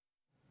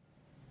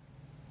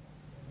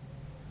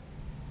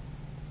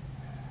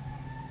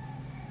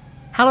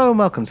Hello and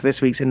welcome to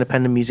this week's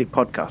Independent Music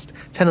Podcast.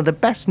 10 of the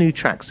best new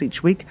tracks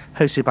each week,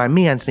 hosted by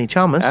me, Anthony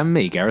Chalmers. And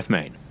me, Gareth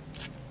Main.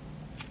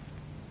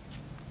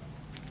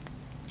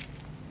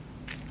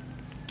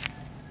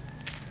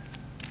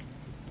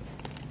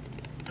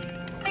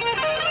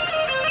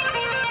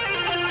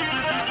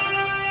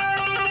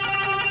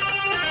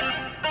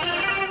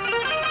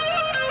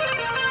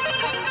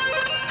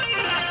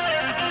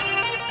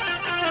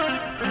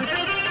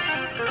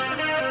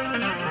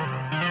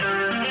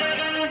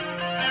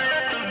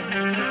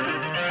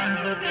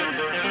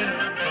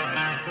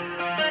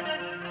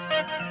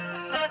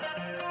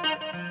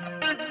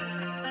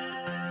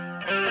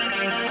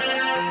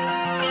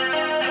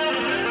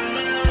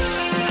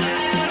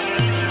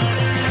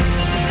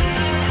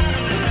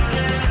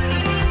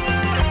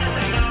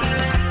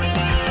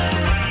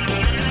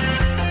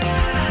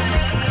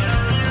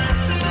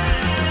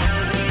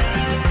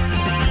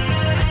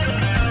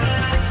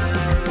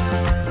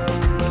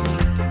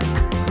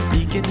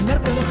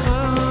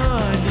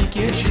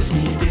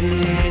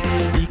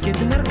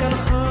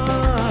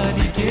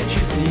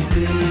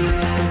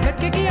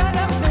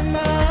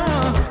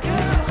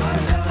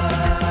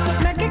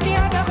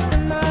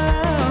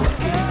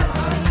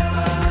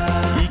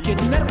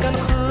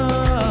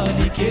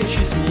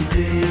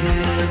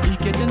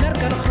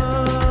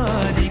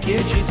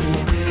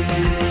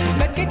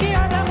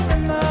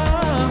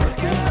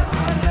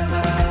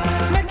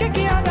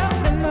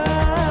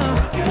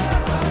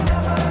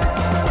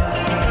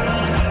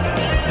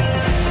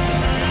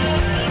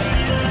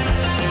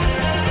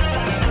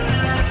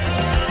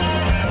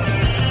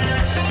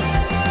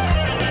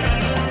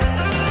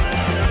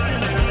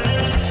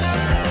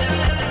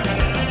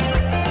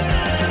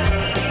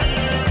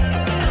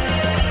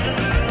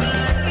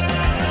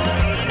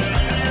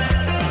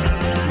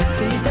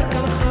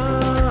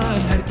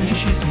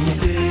 Yes, we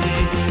did.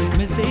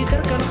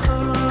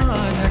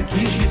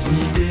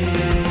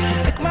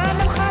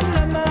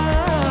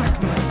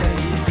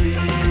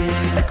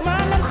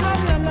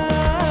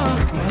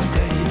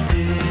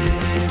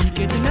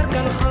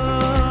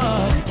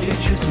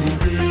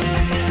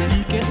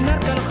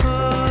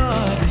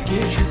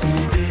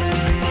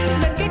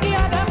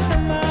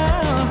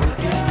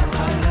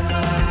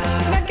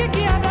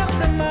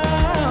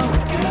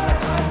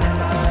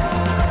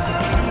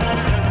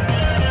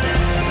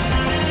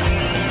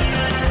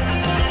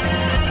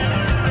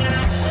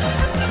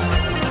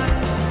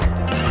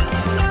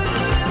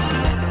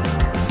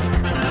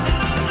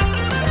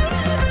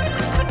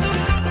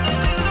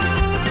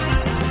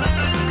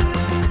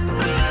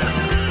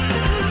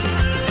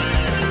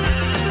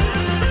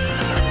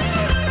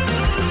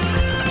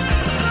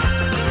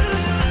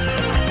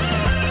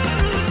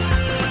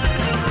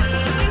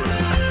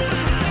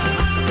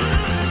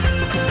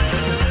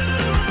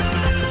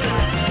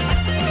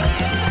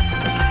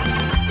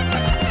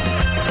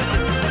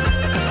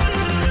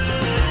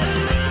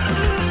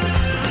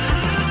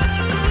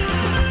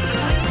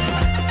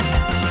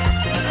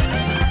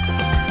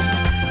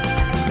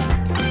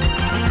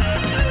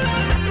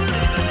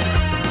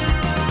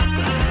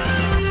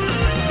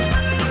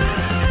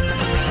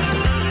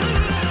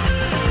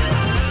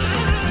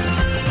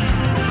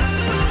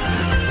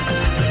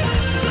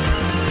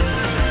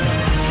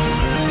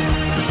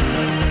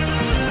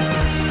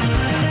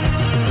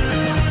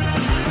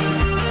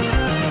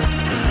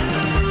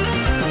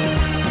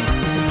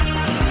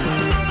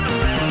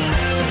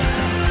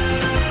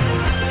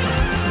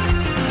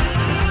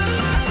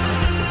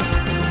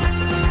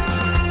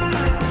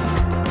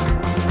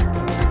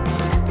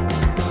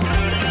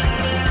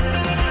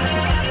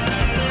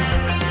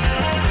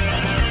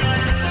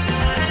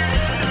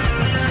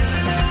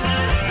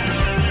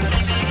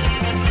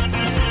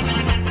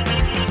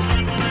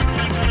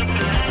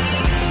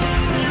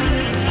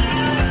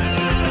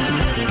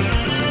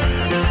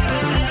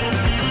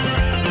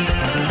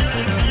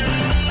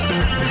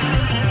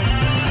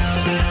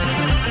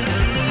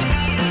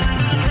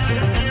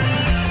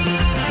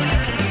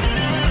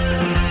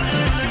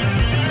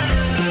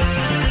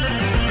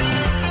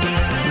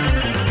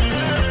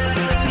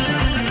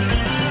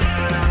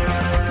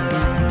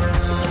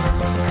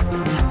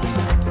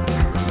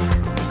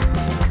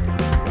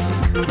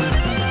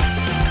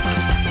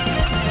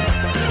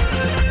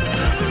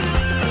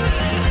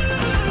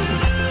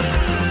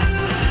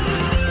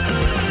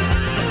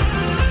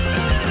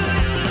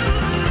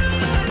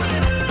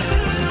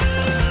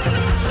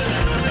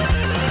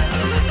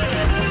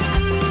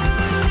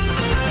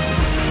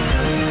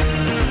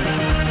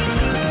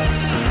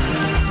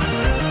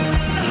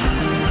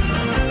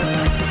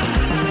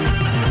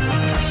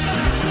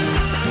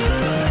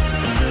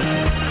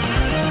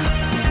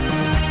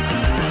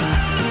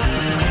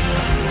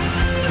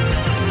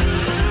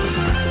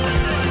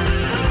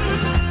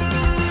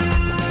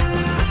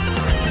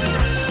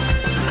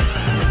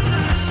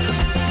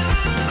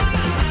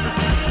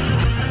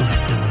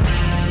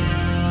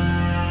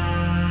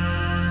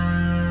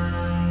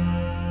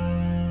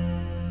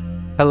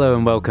 Hello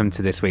and welcome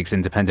to this week's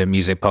Independent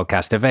Music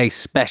Podcast, a very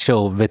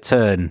special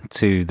return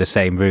to the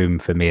same room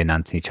for me and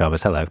Anthony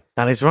Chalmers. Hello.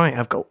 That is right.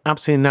 I've got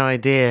absolutely no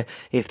idea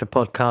if the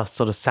podcasts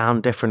sort of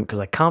sound different because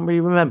I can't really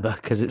remember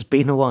because it's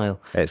been a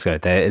while. It's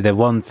good. The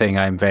one thing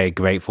I'm very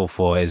grateful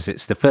for is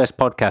it's the first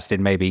podcast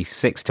in maybe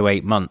 6 to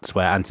 8 months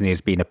where Anthony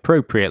has been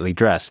appropriately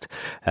dressed,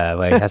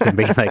 where he hasn't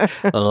been like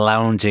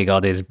lounging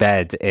on his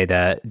bed in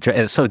a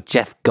sort of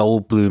Jeff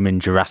Goldblum in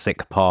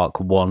Jurassic Park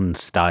 1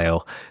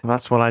 style.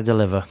 That's what I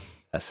deliver.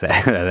 That's it.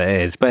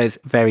 It is. But it's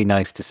very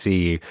nice to see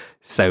you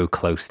so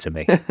close to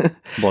me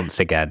once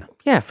again.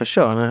 Yeah, for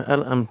sure.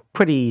 And I'm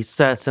pretty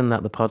certain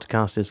that the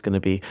podcast is going to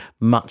be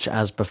much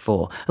as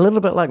before. A little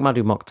bit like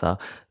Madhu Mokhtar.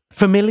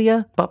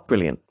 Familiar, but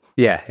brilliant.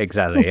 Yeah,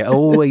 exactly.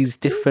 Always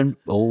different,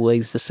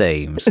 always the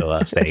same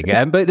sort of thing.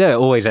 But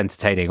no, always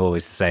entertaining,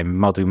 always the same.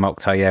 Madhu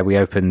Mokhtar, yeah, we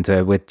opened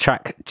with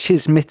track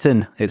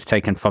Chismitten. It's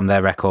taken from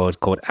their record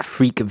called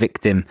Afrique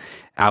Victim,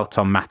 out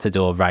on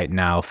Matador right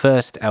now.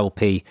 First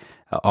LP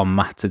on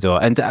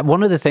Matador. And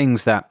one of the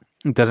things that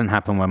doesn't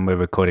happen when we're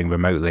recording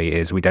remotely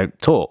is we don't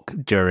talk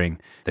during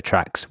the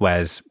tracks,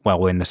 whereas while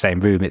we're in the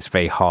same room, it's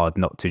very hard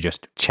not to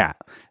just chat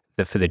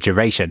for the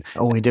duration.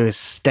 All we do is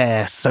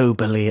stare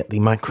soberly at the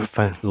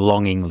microphone.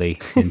 Longingly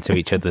into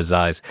each other's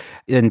eyes.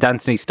 And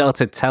Anthony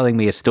started telling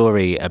me a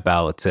story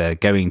about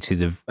going to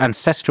the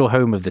ancestral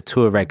home of the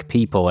Tuareg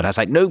people. And I was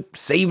like, no,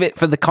 save it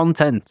for the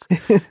content.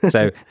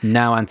 So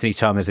now, Anthony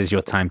Chalmers, is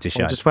your time to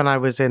shine. Just when I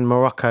was in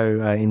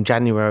Morocco in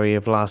January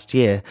of last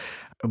year,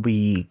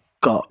 we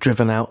got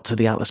driven out to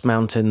the Atlas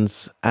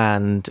Mountains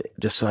and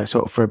just like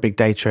sort of for a big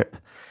day trip.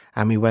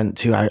 And we went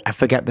to, I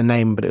forget the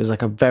name, but it was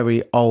like a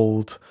very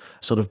old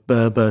sort of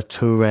Berber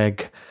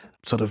Tuareg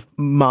sort of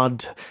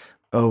mud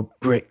or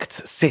bricked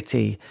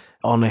city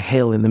on a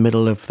hill in the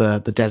middle of the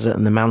desert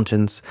and the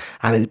mountains.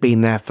 And it's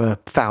been there for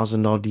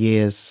 1,000 odd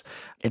years.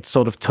 It's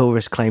sort of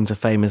tourist claim to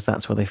fame is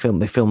that's where they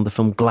filmed. They filmed the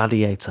film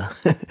Gladiator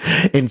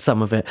in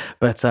some of it.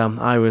 But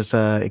I was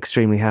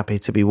extremely happy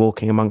to be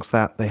walking amongst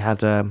that. They had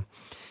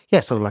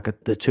sort of like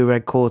the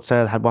Tuareg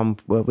quarter. They had one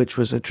which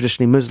was a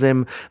traditionally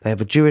Muslim. They have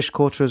a Jewish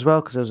quarter as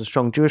well because there was a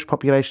strong Jewish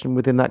population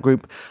within that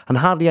group, and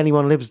hardly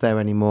anyone lives there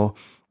anymore.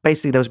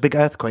 Basically, there was a big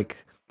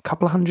earthquake a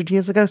couple of 100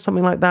 years ago,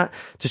 something like that,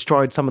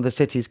 destroyed some of the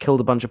cities, killed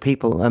a bunch of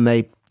people, and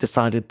they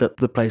decided that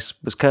the place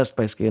was cursed,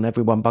 basically, and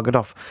everyone buggered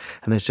off.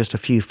 And there's just a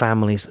few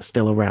families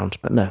still around.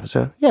 But no,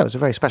 it was a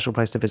very special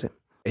place to visit.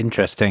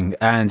 Interesting.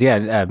 And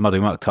yeah,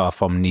 Madhu Mokhtar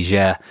from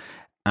Niger.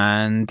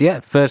 And yeah,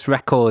 first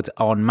record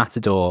on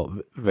Matador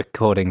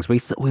Recordings.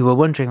 We were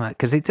wondering, like,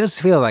 because it does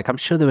feel like, I'm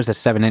sure there was a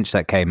 7-inch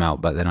that came out,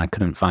 but then I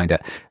couldn't find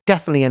it.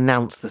 Definitely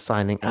announced the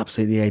signing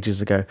absolutely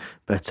ages ago,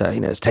 but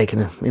it's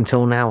taken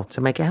until now to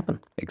make it happen.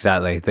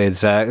 Exactly.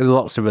 There's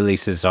lots of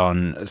releases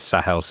on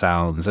Sahel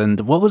Sounds, and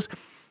it was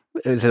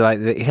like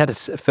he had a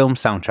film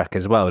soundtrack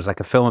as well. It was like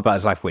a film about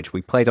his life, which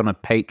we played on a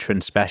Patron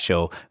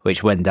special,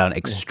 which went down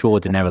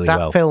extraordinarily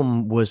well. That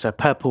film was a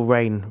Purple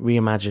Rain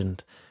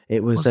reimagined.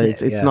 It was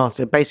not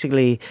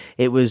basically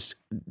it was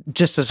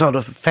just a sort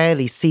of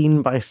fairly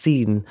scene by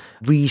scene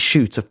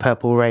reshoot of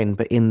Purple Rain,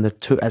 but in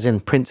as in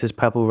Prince's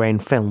Purple Rain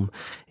film,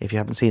 if you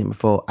haven't seen it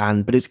before,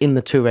 but it's in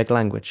the Tuareg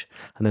language,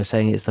 and they're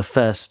saying it's the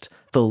first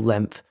full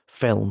length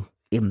film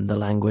in the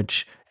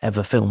language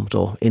ever filmed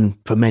or in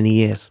for many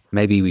years.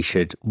 Maybe we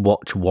should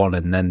watch one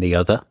and then the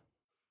other.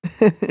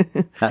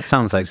 That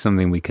sounds like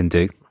something we can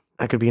do.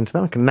 I could be into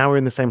that. Now we're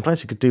in the same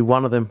place. We could do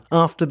one of them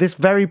after this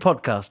very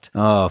podcast.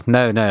 Oh,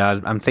 no.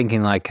 I'm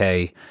thinking like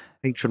a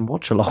patron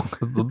watch-along.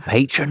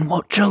 Patron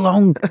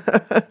watch-along.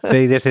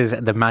 See, this is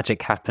the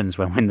magic happens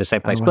when we're in the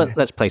same place. But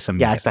let's play some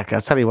music. Yeah, exactly.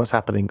 I'll tell you what's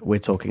happening. We're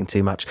talking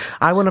too much.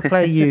 I want to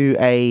play you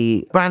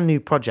a brand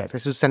new project.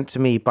 This was sent to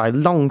me by a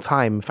long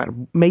time, in fact,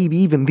 maybe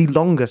even the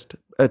longest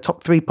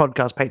top 3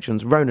 podcast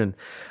patrons, Ronan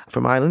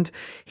from Ireland.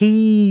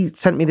 He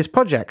sent me this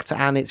project,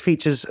 and it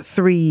features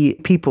 3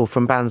 people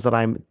from bands that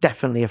I'm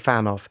definitely a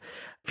fan of,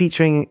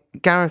 featuring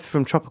Gareth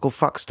from Tropical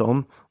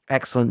Fuckstorm,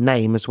 excellent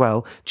name as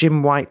well,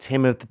 Jim White,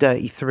 him of the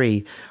Dirty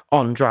Three,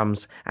 on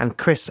drums, and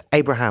Chris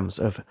Abrahams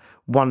of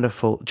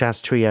wonderful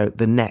jazz trio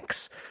The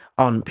Necks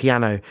on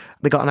piano.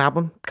 They got an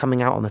album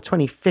coming out on the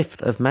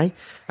 25th of May,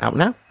 out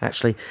now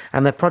actually,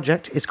 and their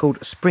project is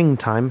called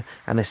Springtime,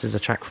 and this is a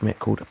track from it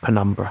called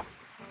Penumbra.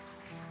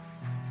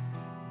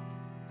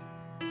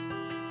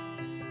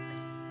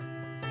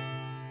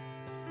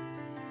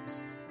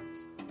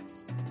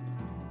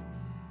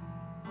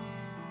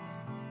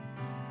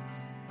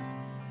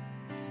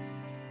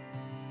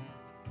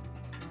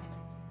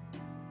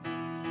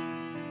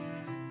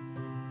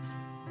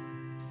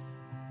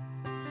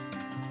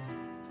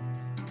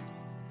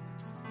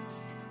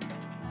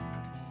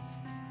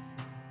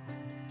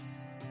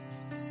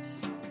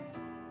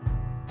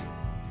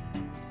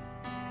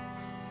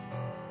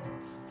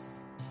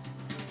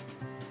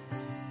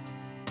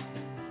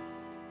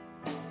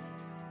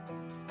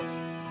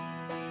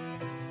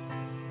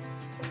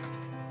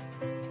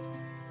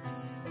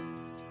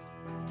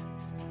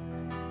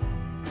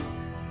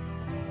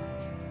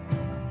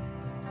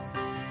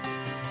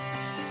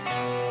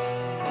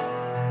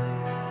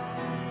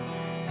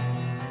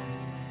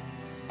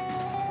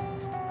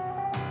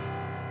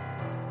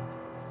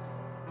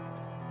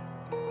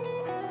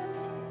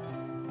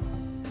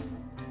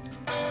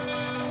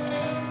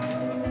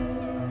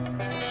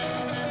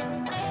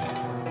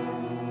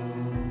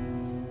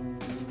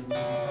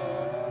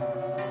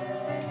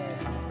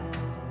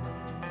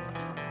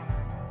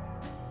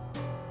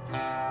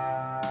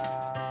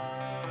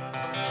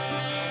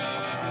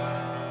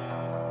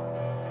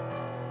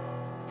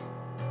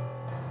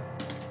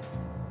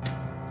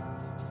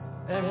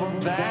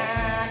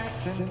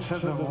 backs into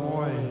the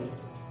void.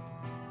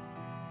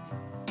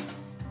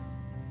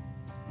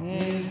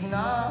 He's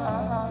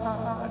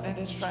not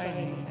in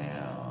training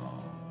now.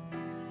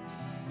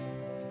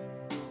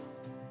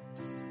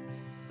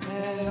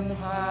 And the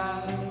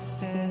pilot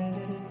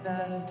standing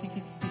 90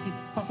 feet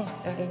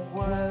and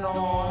went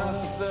on a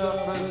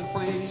surface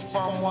bleached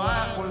from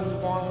what was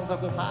once a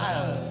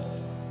pilot,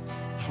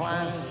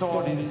 flying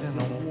sorties in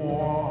a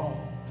war.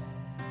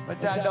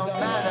 But that don't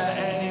matter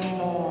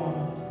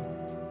anymore.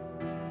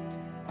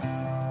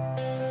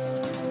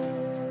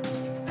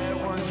 It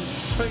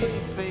was 3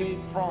 feet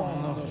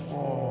from the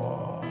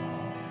floor.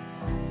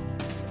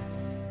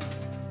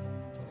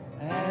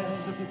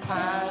 As the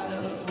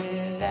pilot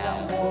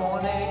without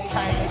warning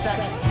takes a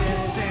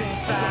piss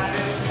inside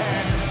his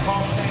pen,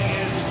 offering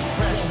his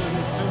precious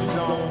suit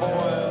on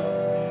boil.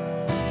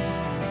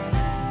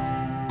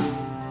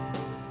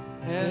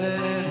 And then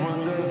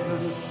Edward does the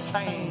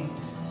same.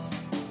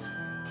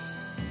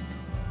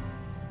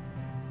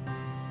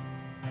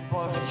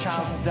 Both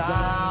Charles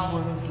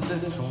Darwin's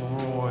little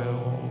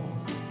royals,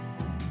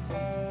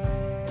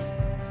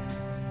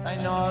 they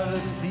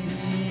noticed the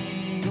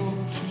eagle,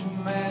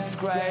 2 man's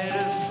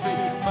greatest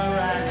feat,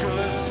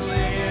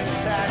 miraculously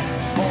intact.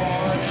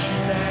 All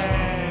acute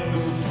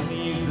angles,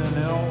 knees and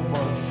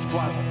elbows,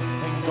 squats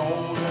and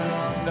golden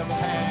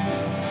underpants.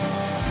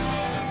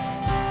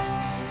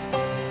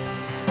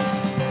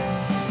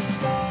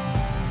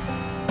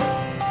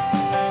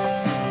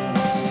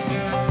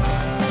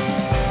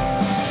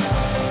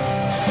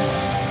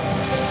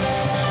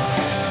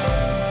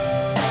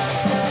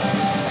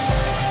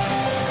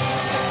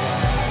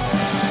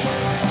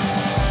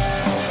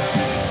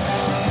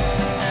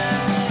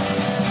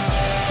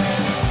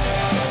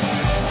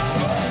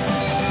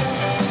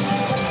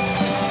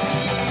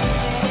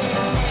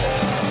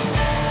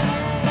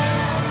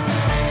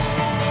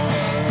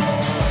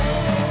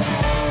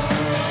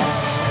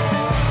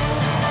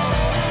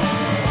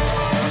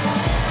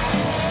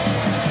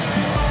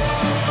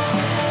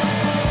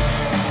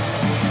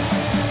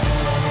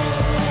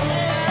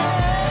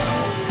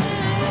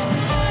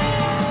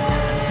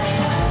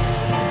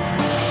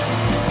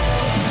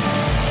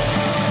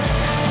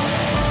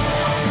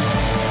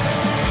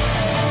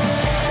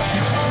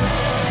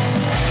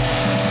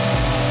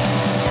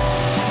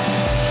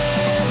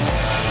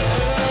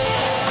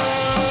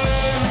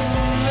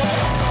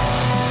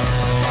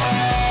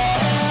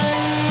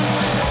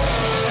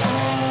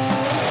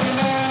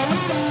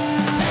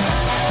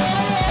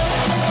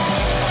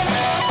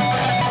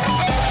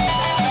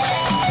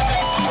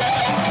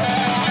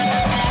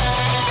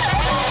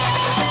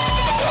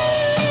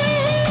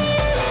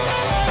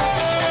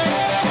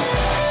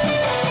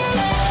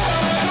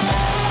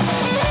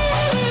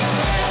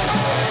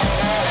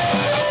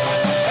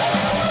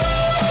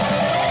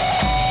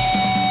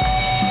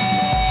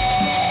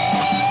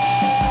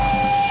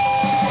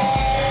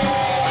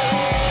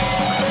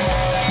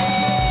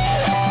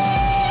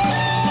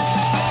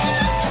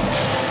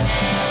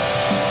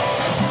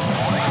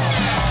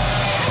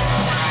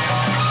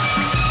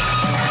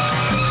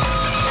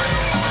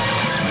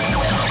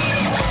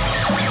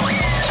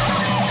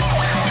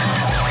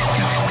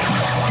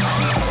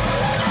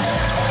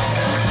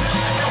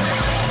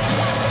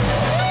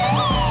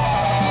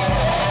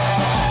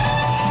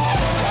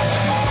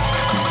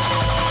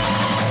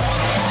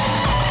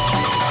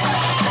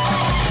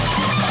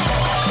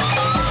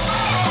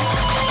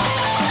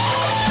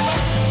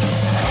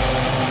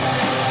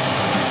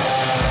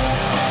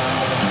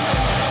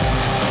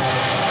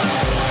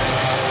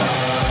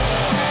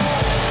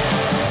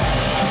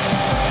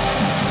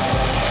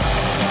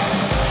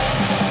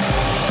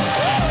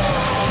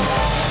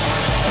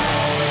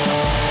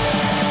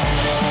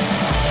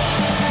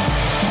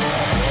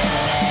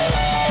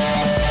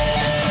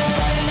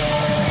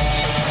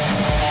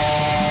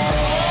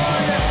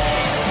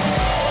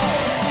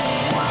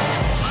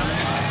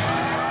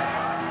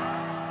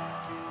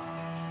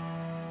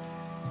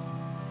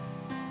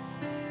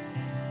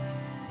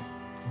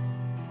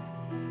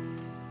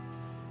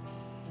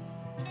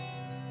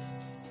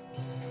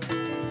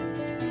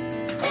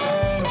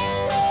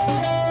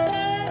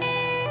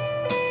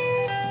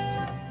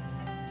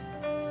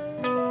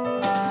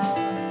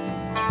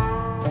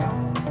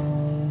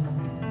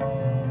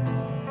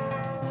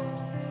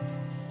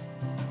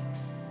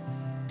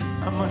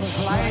 Much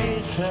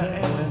later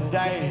in the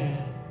day,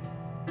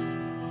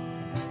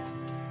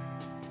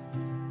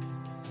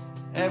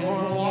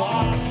 everyone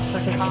walks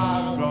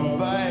Chicago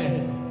Bay,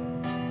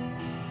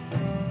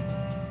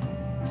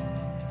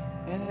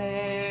 and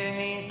then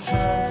he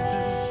turns to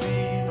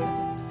see the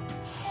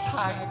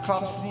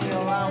Cyclops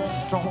Neil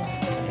Armstrong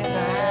in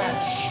the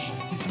hatch.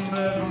 He's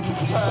moving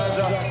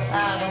further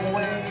out of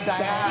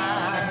Wednesday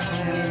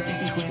Island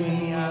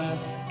between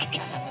us,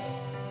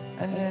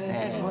 and then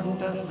Edward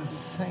does the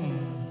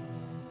same.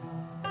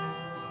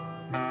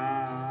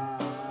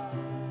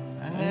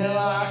 They're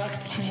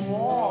like 2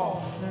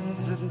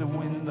 orphans at the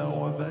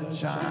window of a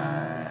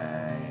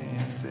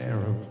giant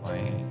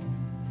aeroplane.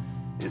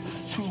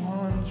 It's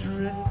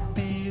 200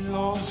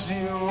 below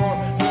zero.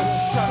 The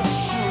sun's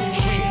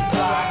streaking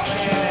like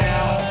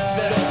hell.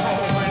 Their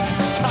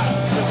footprints touch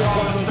the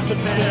bottoms of the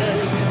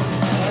bed.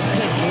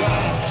 They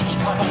last few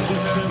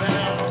months of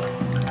hell.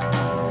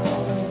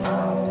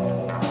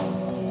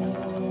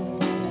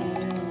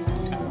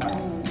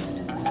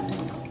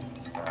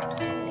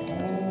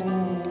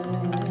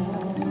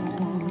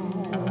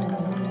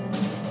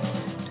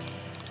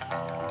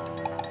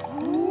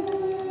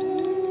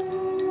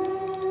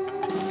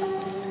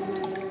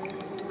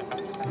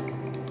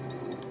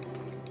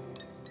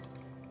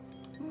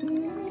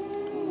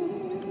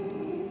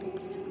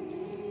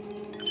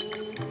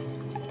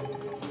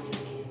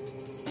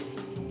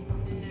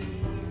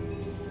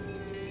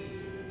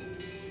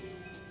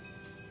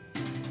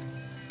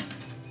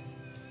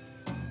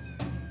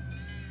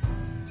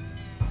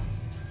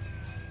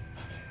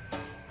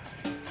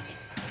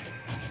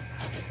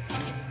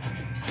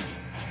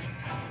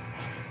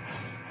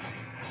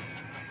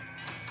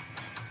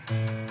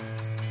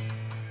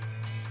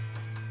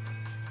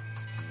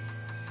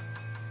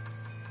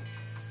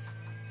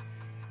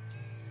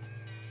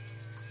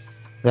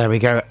 There we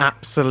go.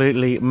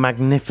 Absolutely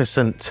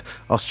magnificent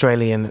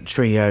Australian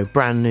trio.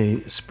 Brand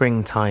new,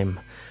 Springtime.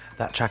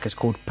 That track is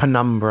called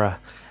Penumbra,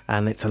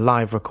 and it's a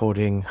live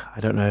recording. I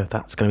don't know if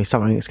that's going to be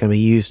something that's going to be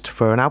used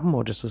for an album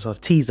or just a sort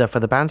of teaser for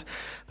the band.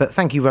 But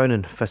thank you,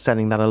 Ronan, for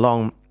sending that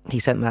along. He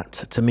sent that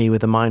to me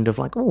with the mind of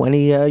like, oh,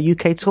 any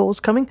UK tours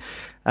coming?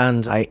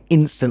 And I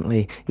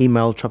instantly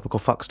emailed Tropical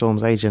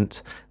Fuckstorm's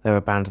agent. They're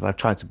a band that I've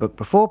tried to book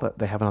before, but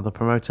they have another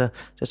promoter.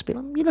 Just be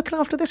like, you looking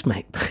after this,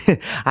 mate?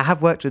 I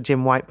have worked with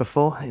Jim White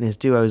before in his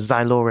duo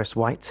Xyloris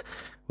White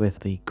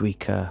with the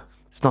Greek,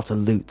 it's not a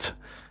lute.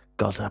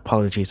 God,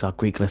 apologies, our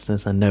Greek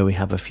listeners. I know we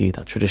have a few,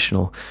 that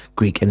traditional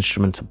Greek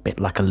instrument, a bit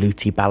like a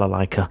luty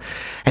balalaika.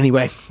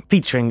 Anyway,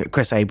 featuring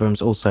Chris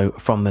Abrams, also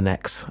from The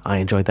Necks. I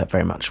enjoyed that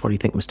very much. What do you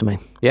think, Mr. Main?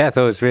 Yeah, I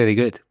thought it was really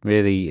good,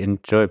 really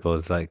enjoyable.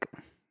 It's like,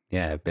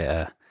 yeah, a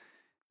bit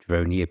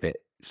droney, a bit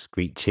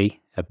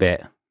screechy, a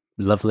bit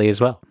lovely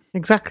as well.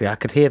 Exactly, I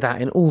could hear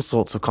that in all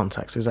sorts of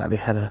contexts. Exactly,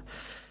 had a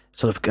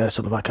sort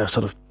of like a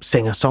sort of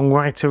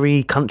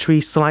singer-songwritery,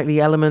 country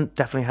slightly element.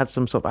 Definitely had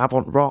some sort of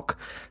avant rock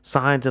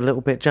side, a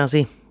little bit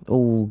jazzy.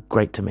 All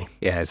great to me.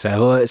 Yeah,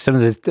 so some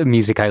of the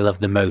music I love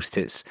the most,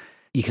 it's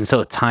you can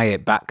sort of tie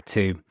it back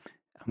to,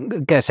 I'm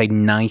going to say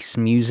nice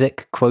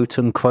music, quote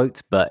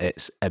unquote, but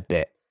it's a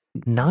bit...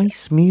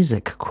 Nice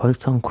music,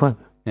 quote unquote.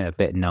 Yeah, a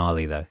bit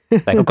gnarly though.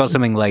 Like I've got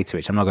something later,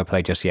 which I'm not going to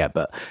play just yet,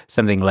 but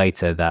something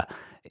later that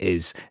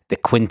is the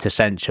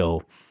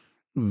quintessential,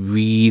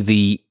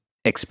 really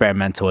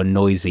experimental and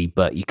noisy,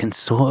 but you can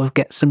sort of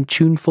get some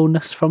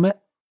tunefulness from it.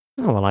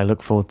 Oh, well, I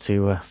look forward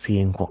to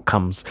seeing what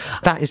comes.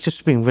 That is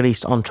just being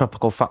released on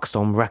Tropical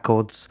Fuckstorm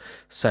Records,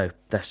 so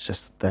that's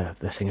just the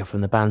singer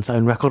from the band's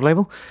own record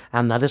label,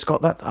 and that has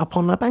got that up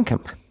on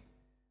Bandcamp.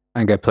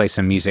 I'm going to play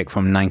some music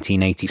from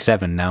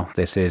 1987 now.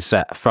 This is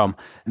from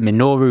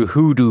Minoru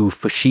Hoodoo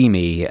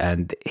Fushimi,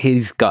 and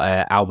he's got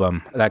an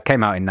album that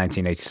came out in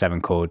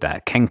 1987 called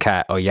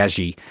Kenka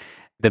Oyaji.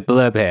 The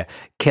blurb here,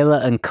 killer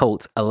and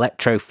cult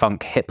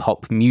electro-funk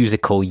hip-hop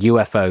musical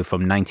UFO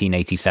from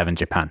 1987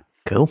 Japan.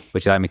 Cool.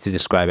 Would you like me to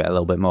describe it a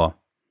little bit more?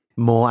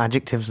 More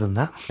adjectives than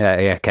that.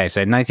 Yeah, okay.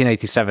 So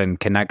 1987,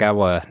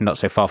 Kanagawa, not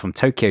so far from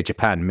Tokyo,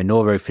 Japan,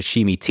 Minoru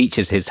Fushimi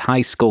teaches his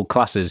high school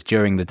classes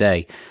during the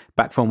day.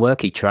 Back from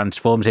work, he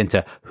transforms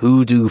into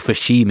Hoodoo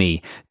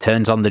Fushimi,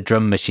 turns on the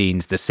drum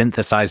machines, the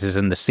synthesizers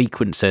and the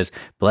sequencers,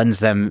 blends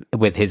them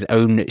with his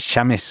own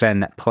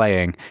shamisen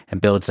playing,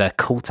 and builds a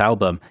cult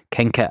album.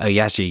 Kenka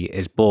Oyaji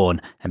is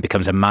born and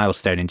becomes a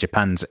milestone in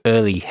Japan's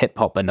early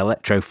hip-hop and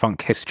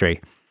electro-funk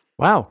history.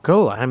 Wow,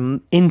 cool.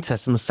 I'm into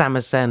some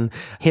Samisen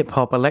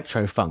hip-hop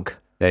electro-funk.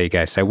 There you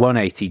go. So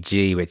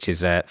 180G, which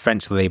is a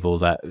French label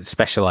that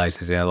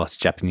specializes in a lot of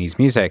Japanese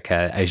music,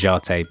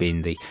 Ajate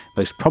being the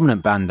most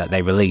prominent band that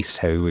they release,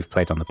 who we've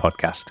played on the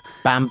podcast.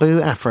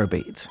 Bamboo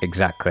Afrobeat.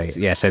 Exactly.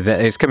 Yeah, so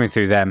it's coming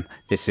through them.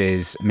 This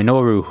is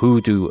Minoru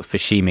Hoodoo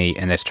Fushimi,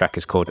 and this track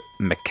is called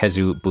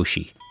Mekezu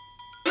Bushi.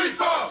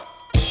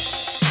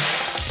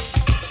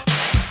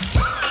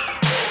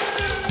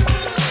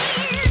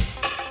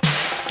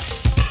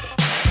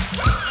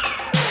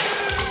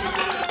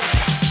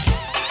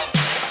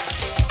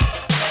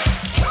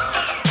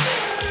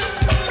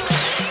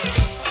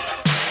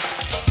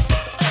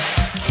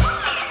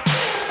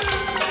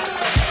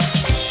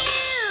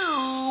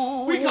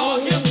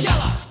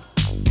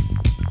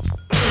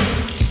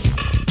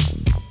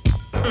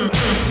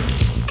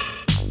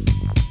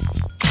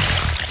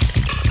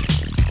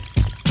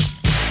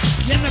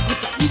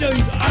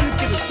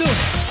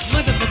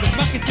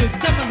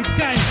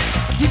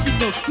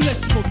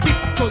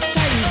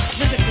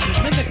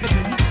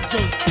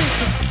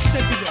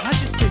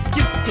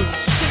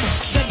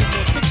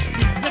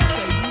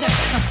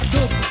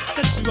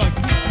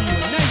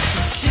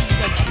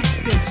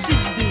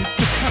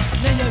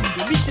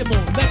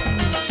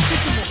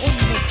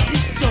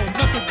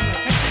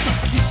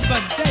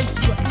 One day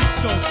to an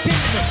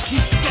intro,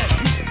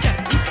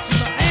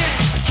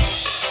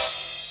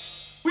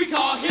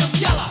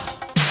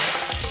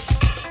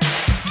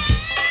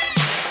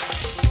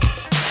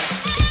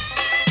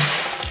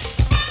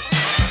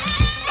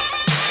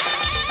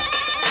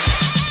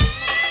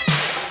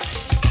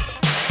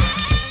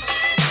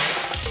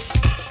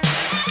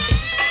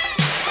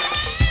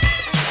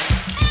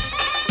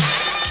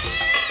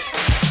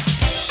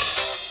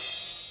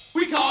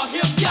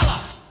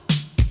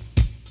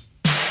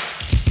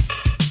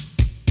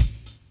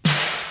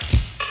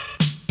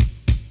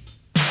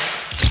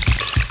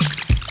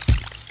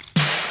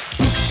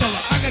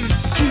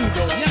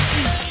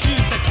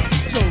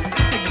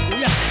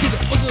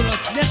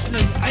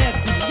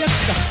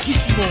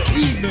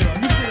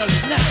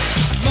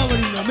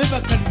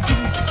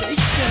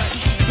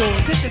 トを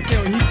出て手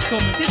を引っ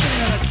込む出て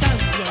ならチャン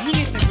スは逃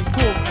げたく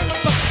後悔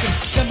バック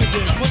ダメで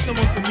もっと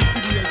もっと見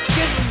切りをつ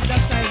けずにダ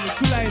サいの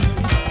くらいの言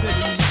ってる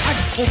にあ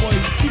り思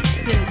い切っ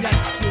てや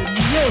ってみ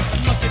よう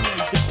負けな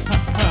いでは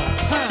は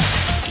は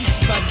一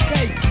番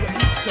大事は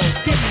一生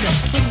懸命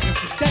とにか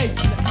く大事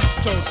な一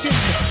生懸命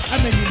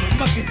雨に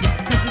も負けず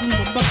風にも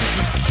負け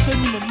ず人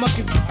にも負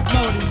けず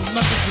周りにも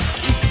負け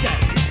ずいっちゃ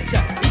いっちゃ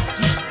い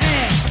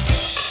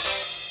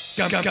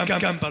っちゃ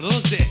頑張ろう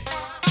ぜ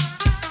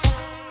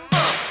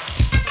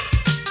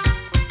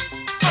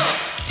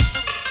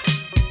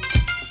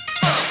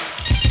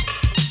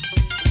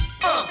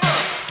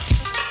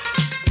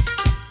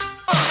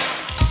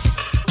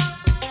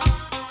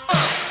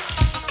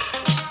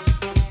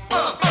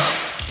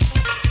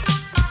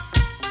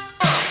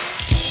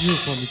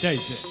UFO 見たい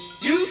ぜ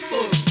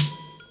UFO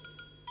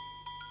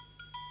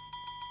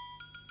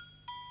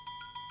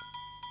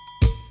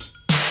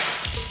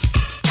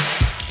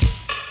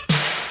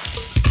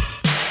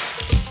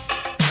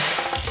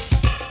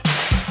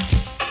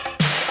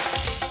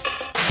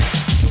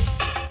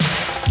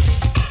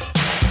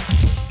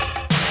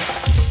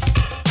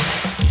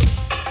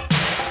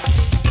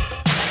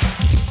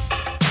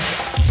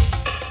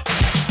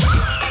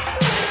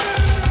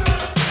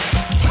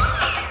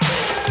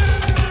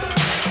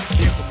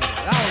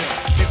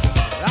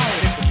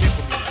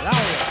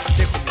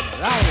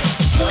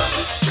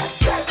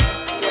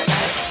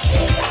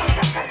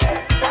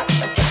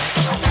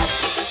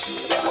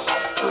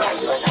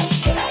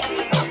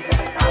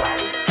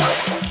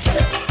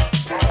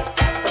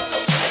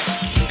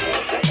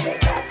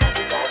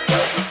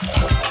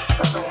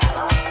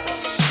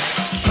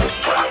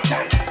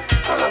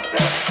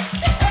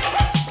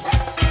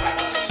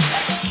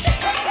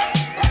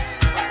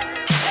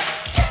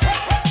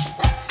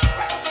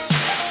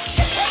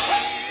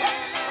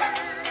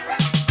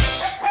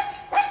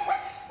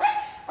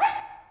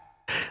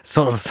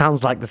Sort of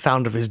sounds like the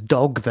sound of his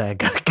dog there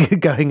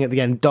going at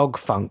the end, dog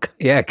funk.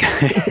 Yeah,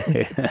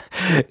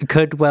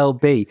 could well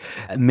be.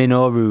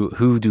 Minoru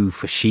Hoodoo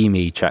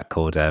Fushimi track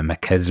called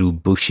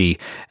Makezu Bushi.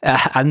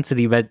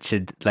 Anthony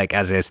mentioned, like,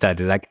 as it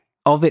started, like,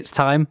 of its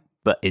time,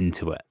 but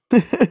into it.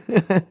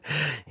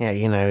 Yeah,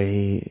 you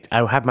know,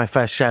 I had my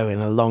first show in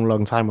a long,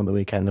 long time on the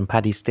weekend and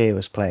Paddy Steer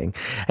was playing.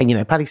 And, you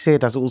know, Paddy Steer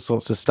does all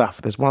sorts of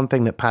stuff. There's one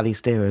thing that Paddy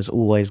Steer has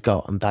always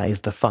got, and that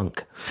is the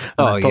funk.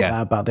 And I thought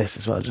that about this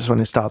as well. Just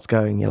when it starts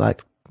going, you're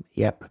like,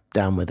 yep,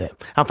 down with it.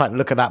 In fact,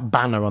 look at that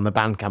banner on the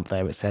Bandcamp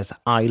there. It says,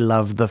 I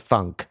love the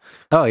funk.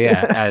 Oh,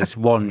 yeah, as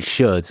one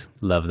should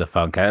love the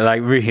funk. I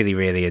like really,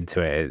 really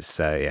into it. It's,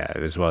 yeah, it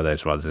was one of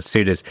those ones. As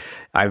soon as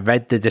I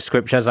read the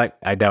description, I was like,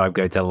 I know I'm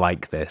going to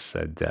like this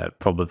and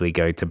probably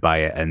go to buy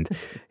it. And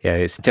yeah,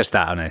 it's just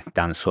that on a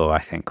dance floor, I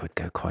think would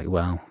go quite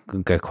well,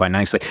 would go quite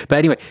nicely. But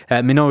anyway,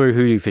 Minoru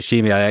Hoodoo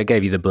Fushimi, I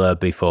gave you the blurb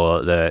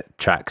before the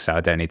track, so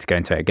I don't need to go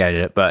into it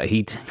again. But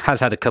he has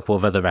had a couple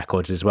of other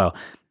records as well.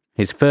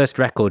 His first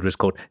record was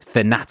called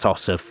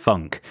Thanatos of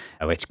Funk,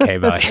 which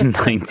came out in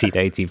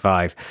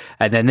 1985.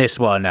 And then this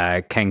one,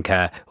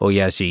 Kenka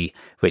Oyaji,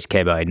 which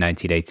came out in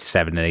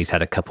 1987. And he's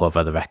had a couple of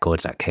other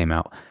records that came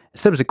out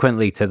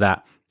subsequently to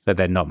that, but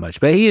then not much.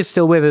 But he is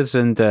still with us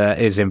and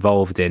is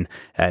involved in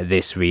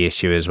this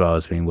reissue as well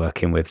as been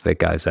working with the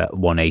guys at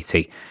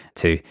 180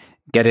 to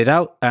get it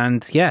out.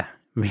 And yeah,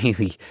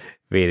 really,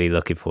 really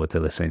looking forward to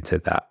listening to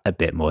that a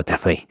bit more.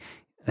 Definitely,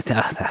 I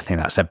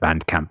think that's a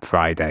Bandcamp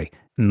Friday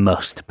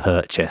must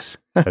purchase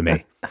for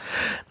me.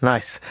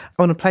 Nice.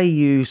 I want to play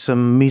you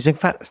some music. In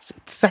fact,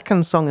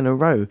 second song in a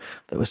row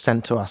that was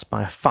sent to us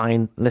by a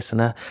fine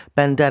listener,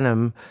 Ben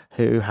Denham,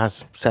 who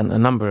has sent a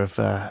number of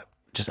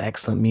just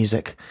excellent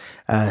music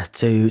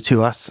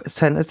to us.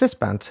 Sent us this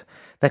band.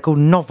 They're called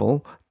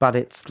Novel, but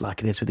it's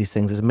like it is with these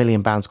things. There's a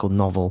million bands called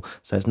Novel.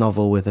 So it's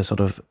Novel with a sort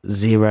of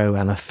 0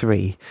 and a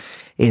 3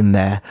 in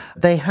there.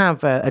 They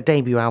have a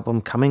debut album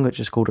coming, which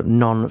is called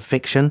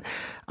Non-Fiction.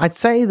 I'd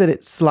say that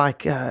it's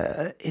like,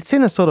 it's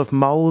in a sort of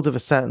mold of a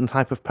certain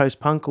type of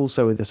post-punk,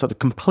 also with a sort of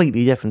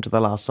completely different to the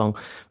last song,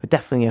 but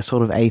definitely a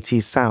sort of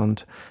 80s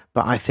sound.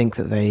 But I think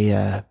that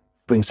they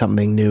bring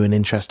something new and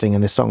interesting,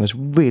 and this song is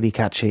really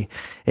catchy.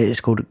 It is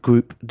called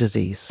Group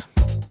Disease.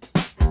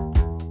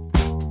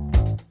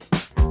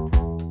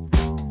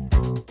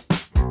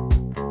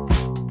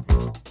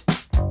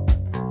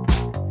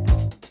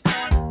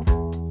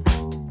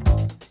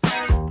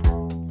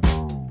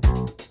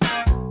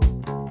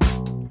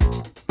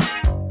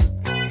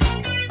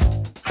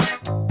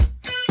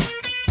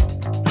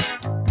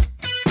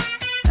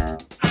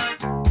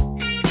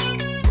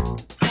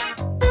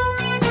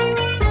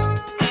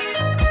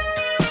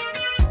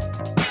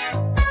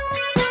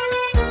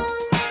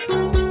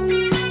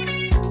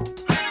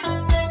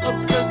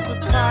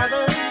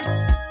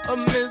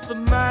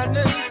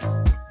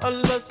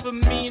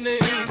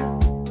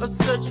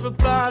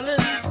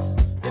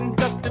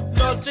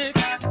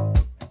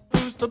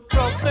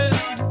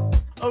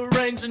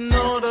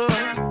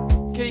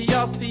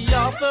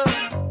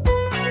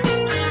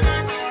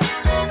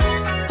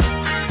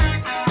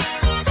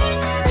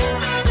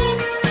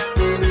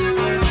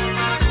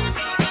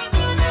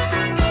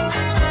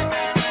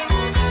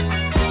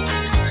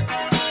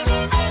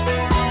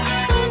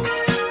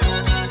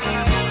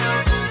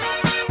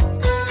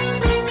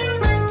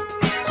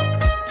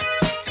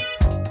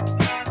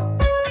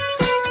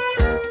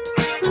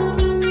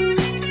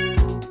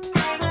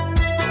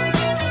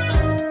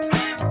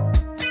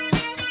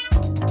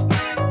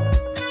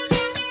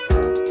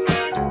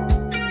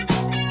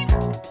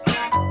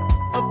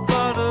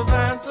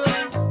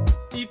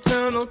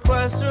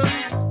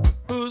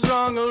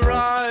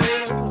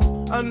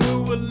 none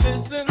who will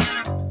listen.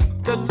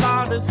 The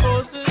loudest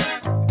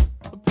voices,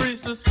 a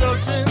priestess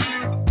doctrine,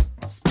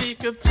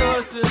 speak of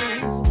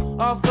choices,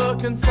 offer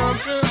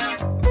consumption.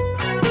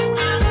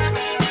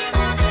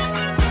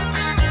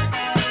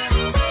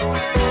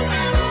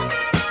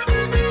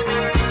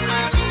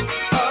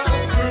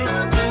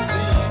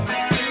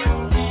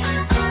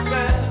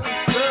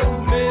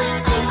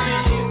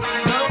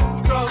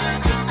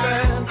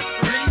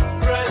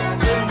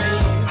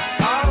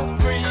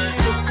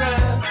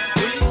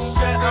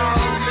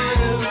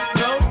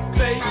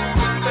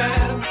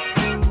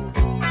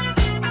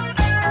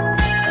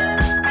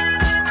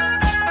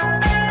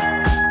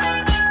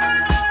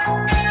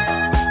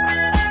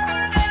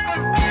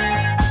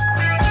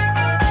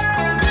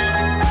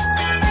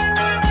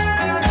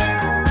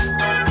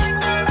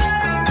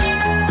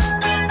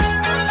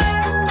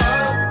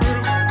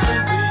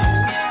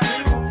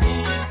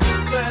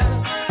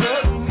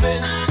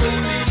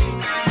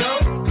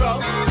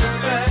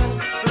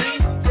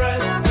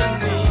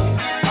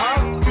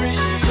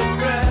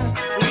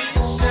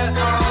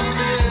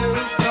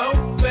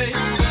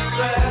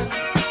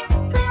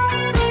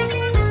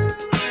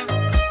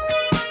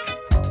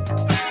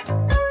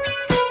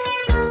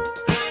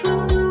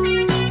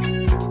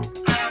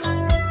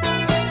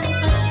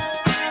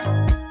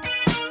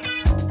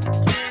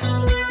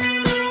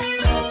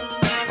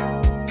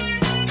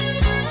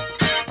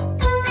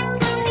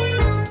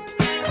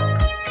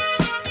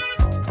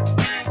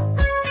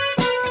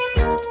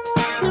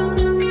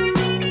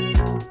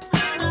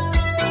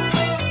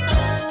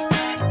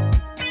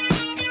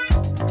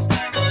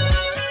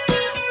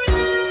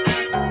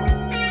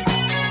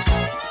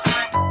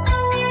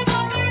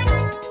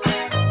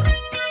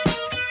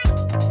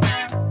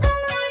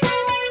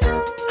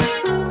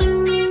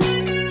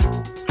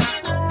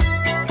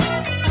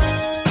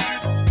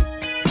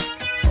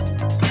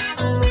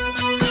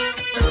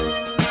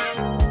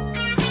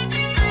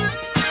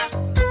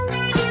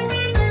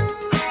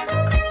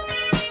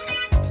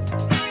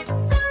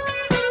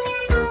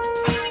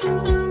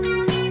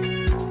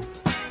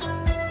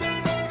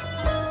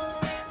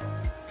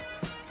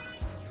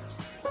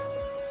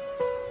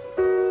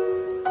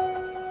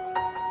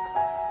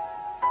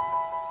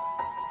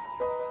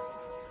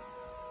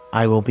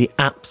 I will be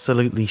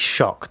absolutely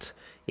shocked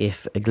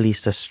if at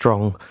least a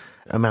strong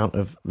amount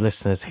of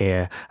listeners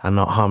here are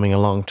not humming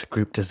along to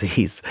Group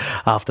Disease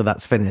after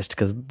that's finished,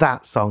 because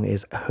that song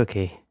is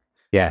hooky.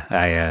 Yeah,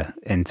 I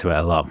into it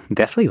a lot.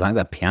 Definitely like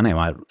that piano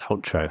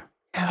outro.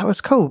 Yeah, that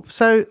was cool.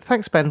 So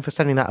thanks, Ben, for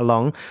sending that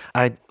along.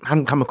 I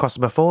hadn't come across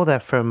it before.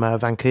 They're from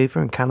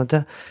Vancouver in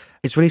Canada.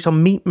 It's released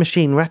on Meat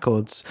Machine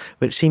Records,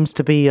 which seems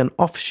to be an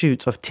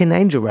offshoot of Tin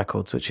Angel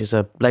Records, which is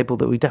a label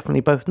that we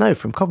definitely both know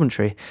from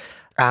Coventry.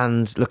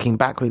 And looking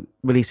back with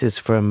releases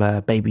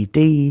from Baby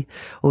D,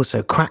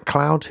 also Crack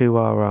Cloud, who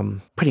are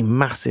a pretty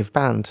massive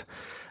band,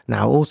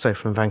 now also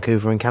from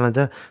Vancouver in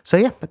Canada. So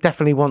yeah, I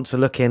definitely want to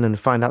look in and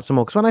find out some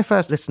more. Because when I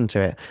first listened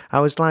to it, I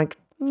was like,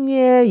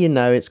 yeah, you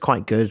know, it's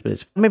quite good, but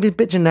it's maybe a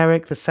bit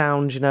generic, the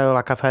sound, you know,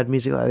 like I've heard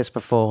music like this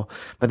before.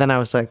 But then I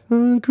was like,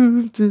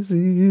 Group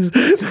Disease.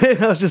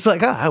 I was just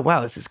like, oh, wow,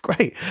 this is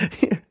great.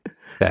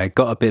 Yeah, it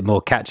got a bit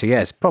more catchy. Yeah,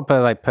 it's proper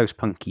like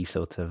post-punky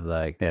sort of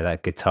like, yeah,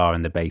 that guitar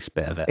and the bass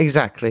bit of it.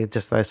 Exactly,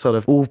 just those sort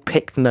of all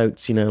picked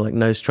notes, you know, like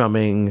no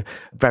strumming,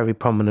 very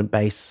prominent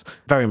bass,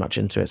 very much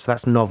into it. So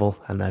that's Novel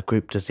and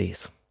Group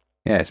Disease.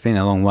 Yeah, it's been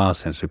a long while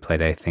since we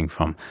played anything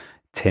from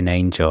Tin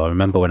Angel. I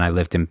remember when I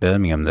lived in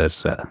Birmingham,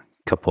 there's a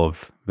couple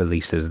of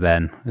releases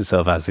then, sort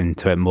of as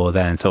into it more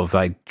then, sort of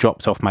like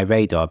dropped off my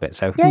radar a bit.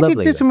 So yeah,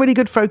 lovely. I did some really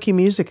good folky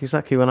music,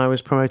 exactly, when I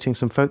was promoting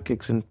some folk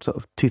gigs in sort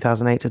of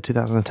 2008 to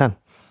 2010.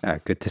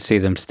 Good to see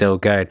them still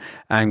going.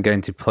 I'm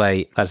going to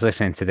play, I was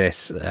listening to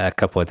this a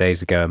couple of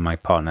days ago and my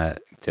partner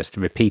just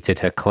repeated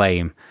her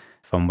claim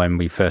from when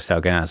we first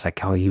started going out. I was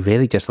like, oh, you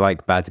really just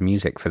like bad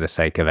music for the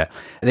sake of it.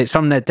 And it's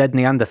from the Dead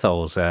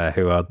Neanderthals,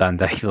 who are a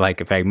band I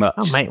like very much.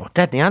 Oh, mate, well,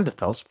 Dead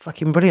Neanderthals,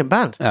 fucking brilliant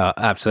band. Oh,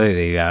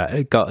 absolutely.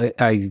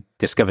 I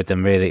discovered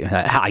them really.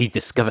 I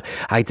discovered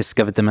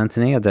them,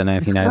 Anthony. I don't know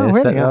if you know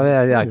this.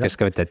 Really? I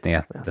discovered Dead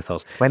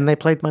Neanderthals. When they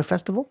played my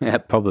festival? Yeah,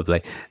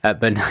 probably.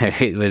 But no,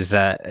 it was,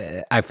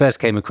 I first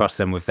came across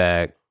them with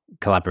their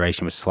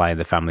collaboration with Sly and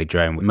the Family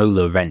Drone with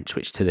Molar Wrench,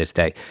 which to this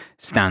day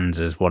stands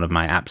as one of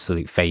my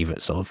absolute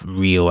favourite sort of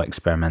real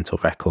experimental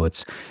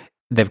records.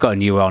 They've got a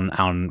new one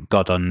on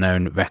God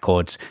Unknown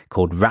Records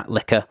called Rat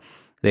Liquor.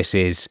 This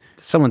is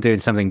someone doing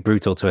something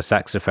brutal to a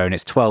saxophone.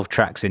 It's 12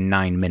 tracks in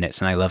 9 minutes,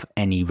 and I love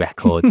any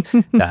record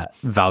that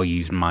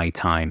values my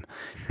time.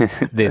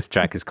 This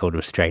track is called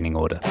Restraining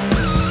Order.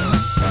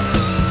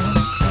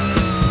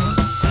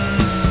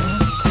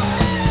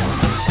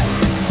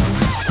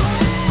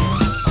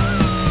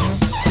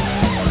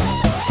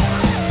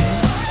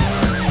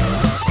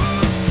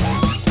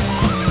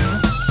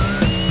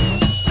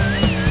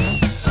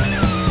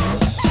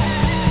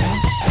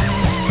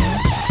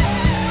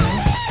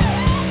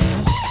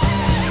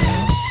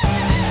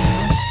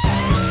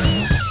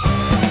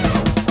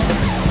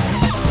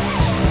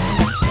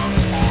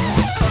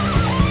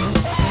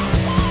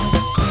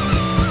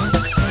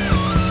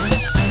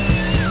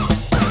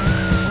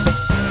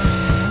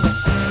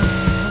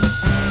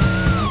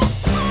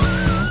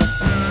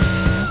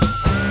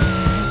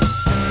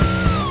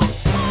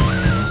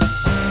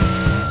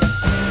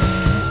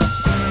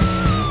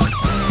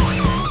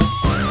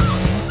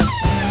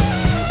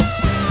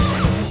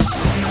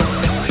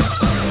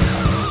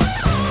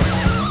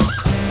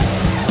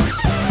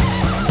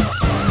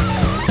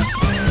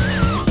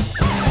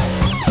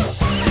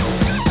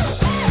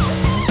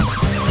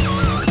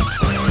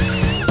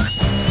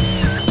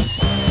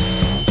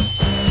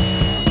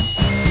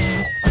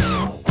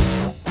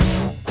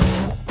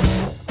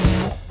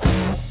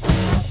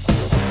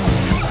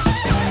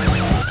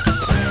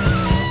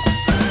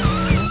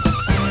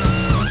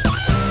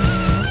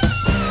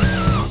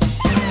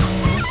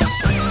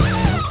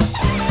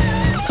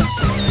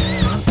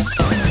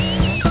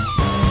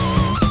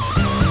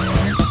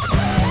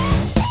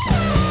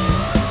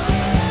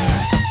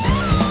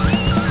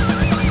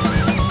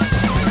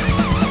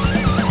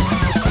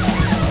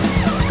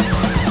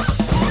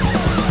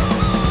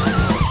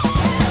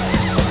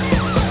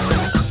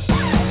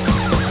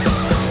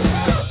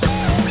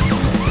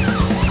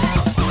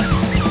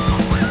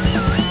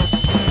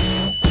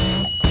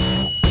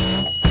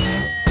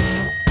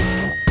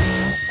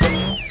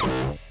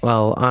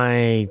 Well,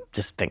 I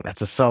just think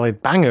that's a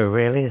solid banger,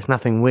 really. There's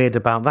nothing weird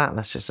about that.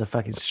 That's just a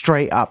fucking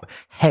straight up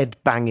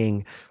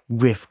head-banging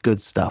riff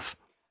good stuff.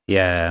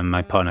 Yeah,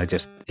 my partner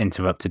just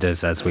interrupted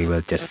us as we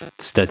were just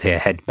stood here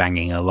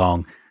head-banging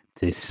along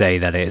to say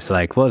that it's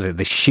like, what was it,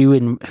 the shoe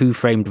in Who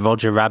Framed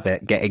Roger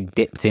Rabbit getting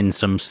dipped in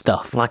some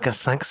stuff. Like a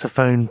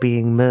saxophone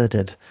being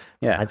murdered.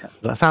 Yeah.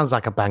 That sounds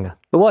like a banger.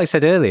 But what I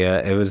said earlier,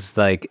 it was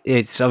like,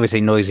 it's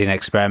obviously noisy and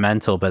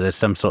experimental, but there's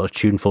some sort of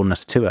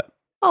tunefulness to it.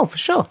 Oh, for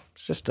sure.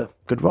 It's just a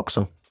good rock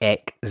song.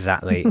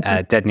 Exactly.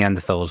 Dead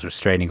Neanderthals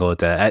Restraining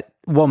Order. At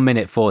 1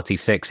 minute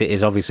 46, it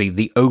is obviously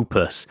the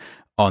opus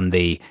on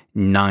the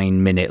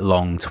 9 minute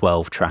long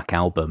 12-track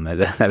album.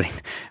 I mean,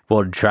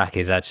 one track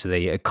is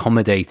actually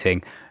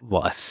accommodating,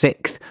 a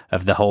sixth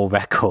of the whole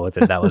record,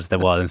 and that was the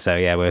one. So,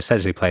 yeah, we're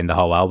essentially playing the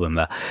whole album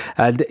there.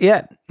 And,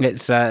 yeah,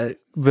 it's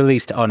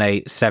released on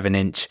a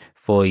 7-inch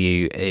for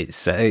you.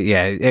 It's,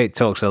 it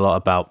talks a lot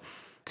about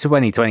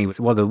 2020 was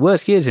one of the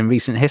worst years in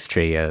recent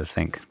history. I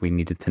think we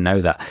needed to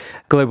know that.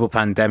 Global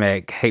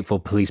pandemic, hateful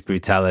police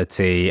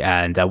brutality,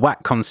 and a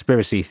whack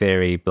conspiracy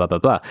theory, blah, blah,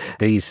 blah.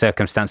 These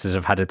circumstances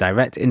have had a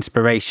direct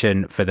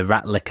inspiration for the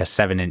Rat Liquor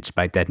 7-inch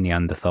by Dead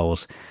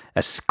Neanderthals,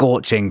 a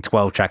scorching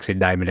 12 tracks in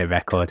 9 minute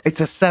record. It's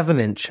a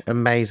 7-inch.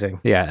 Amazing.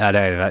 Yeah, I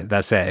know.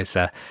 That's it. It's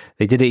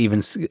they didn't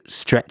even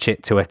stretch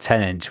it to a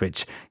 10-inch,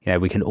 which,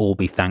 we can all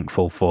be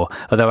thankful for.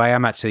 Although I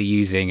am actually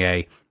using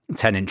a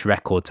 10-inch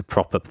record to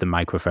prop up the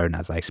microphone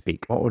as I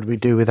speak. What would we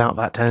do without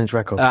that 10-inch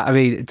record?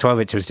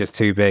 12-inch was just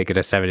too big and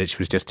a 7-inch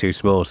was just too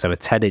small, so a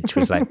 10-inch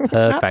was like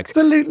perfect.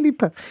 Absolutely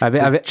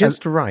perfect.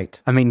 Just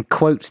right. I mean,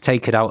 quotes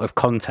taken out of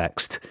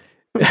context.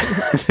 I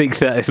think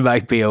that it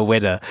might be a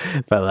winner,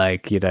 but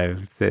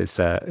it's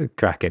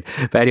cracking.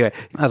 But anyway,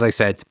 as I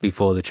said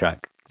before the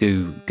track,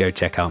 do go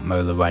check out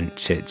Molar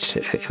Wrench.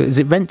 Is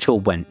it Wrench or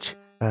Wench?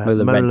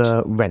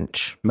 Molar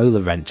Wrench. Molar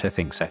Wrench, I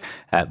think so.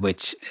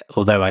 Which,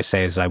 although I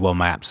say is one of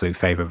my absolute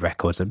favourite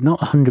records, I'm not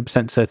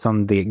 100% certain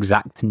on the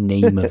exact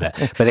name of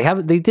it.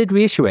 But they did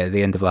reissue it at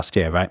the end of last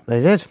year, right? They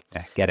did.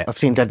 Yeah, get it. I've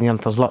seen Dead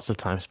Neanderthals lots of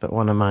times, but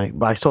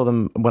I saw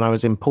them when I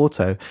was in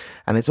Porto,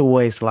 and it's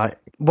always like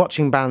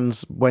watching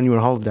bands when you're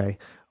on holiday,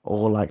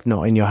 or like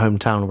not in your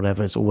hometown or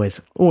whatever, is always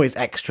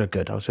extra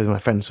good. I was with my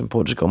friends from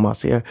Portugal,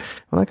 Marcio.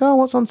 I'm like, oh,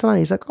 what's on tonight?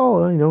 He's like,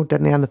 oh,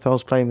 Dead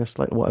Neanderthals playing this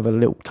like whatever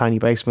little tiny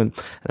basement.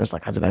 And I was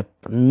like, I don't know,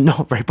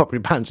 not very popular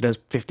band. There's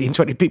 15,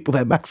 20 people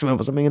there maximum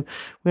or something, and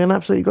we had an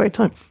absolutely great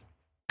time.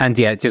 And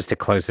yeah, just to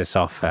close this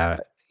off,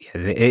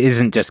 it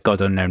isn't just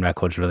God Unknown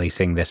Records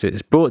releasing this.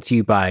 It's brought to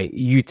you by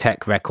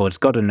UTech Records,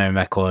 God Unknown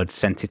Records,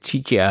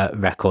 Sentichigia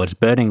Records,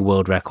 Burning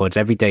World Records,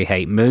 Everyday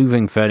Hate,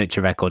 Moving Furniture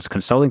Records,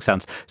 Consoling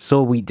Sounds,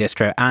 Saw Wheat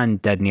Distro, and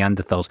Dead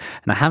Neanderthals.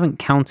 And I haven't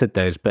counted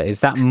those, but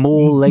is that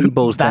more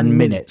labels than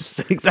minutes?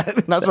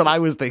 Exactly. That's what I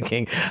was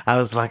thinking. I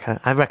was like,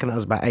 I reckon that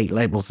was about 8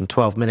 labels in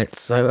 12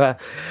 minutes. So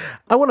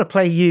I want to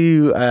play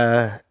you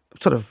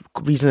sort of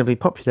reasonably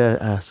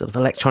popular sort of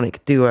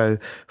electronic duo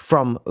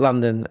from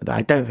London that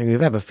I don't think we've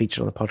ever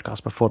featured on the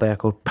podcast before. They are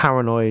called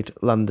Paranoid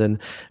London.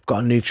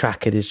 Got a new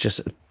track. It is just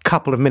a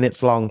couple of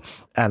minutes long,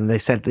 and they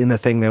said in the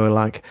thing, they were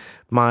like,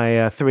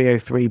 my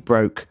 303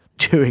 broke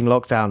during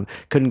lockdown,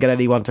 couldn't get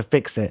anyone to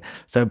fix it,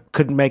 so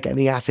couldn't make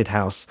any acid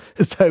house,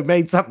 so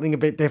made something a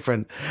bit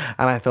different,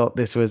 and I thought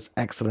this was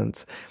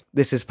excellent.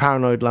 This is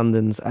Paranoid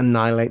London's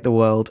Annihilate the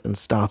World and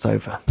Start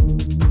Over.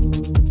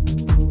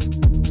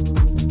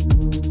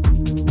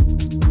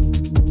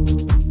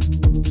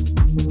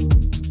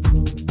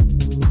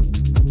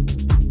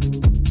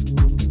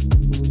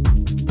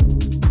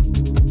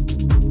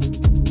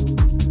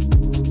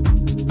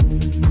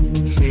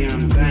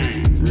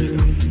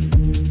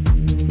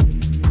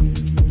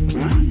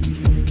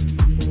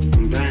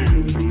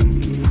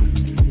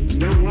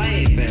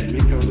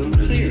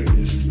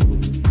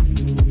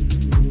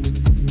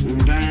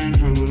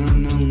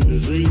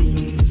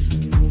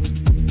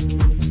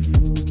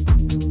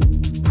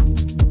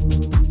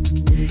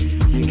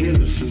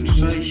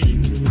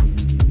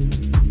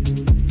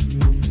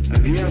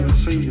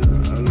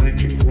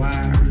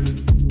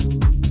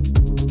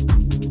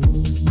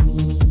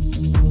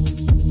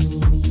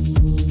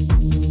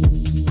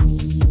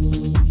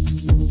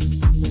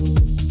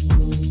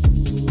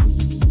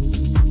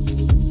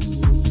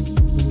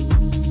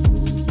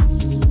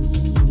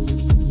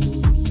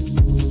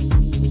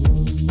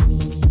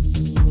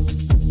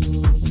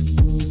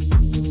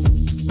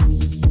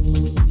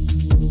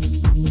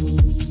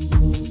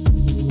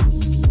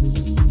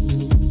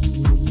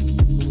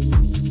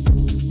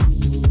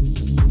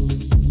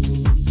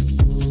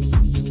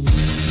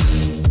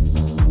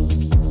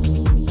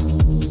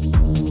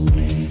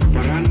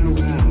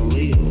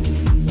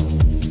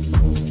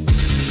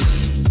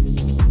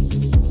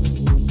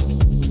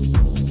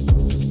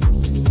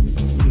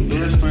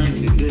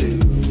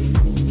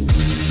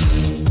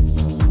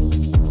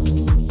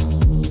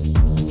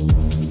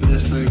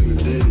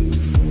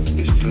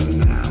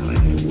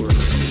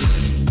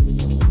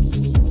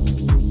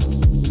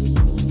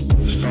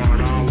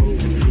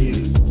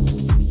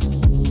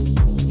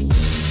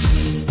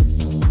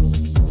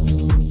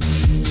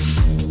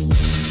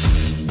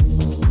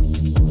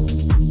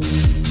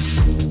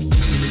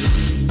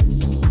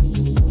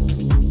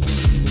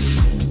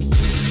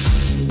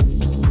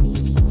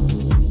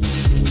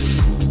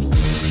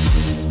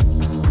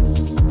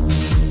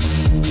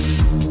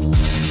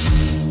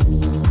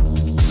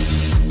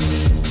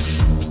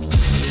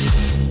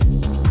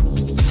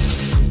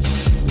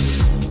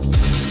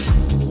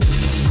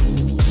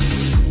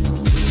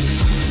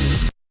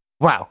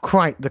 Wow,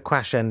 quite the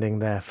crash ending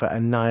there for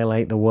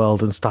annihilate the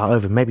world and start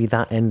over. Maybe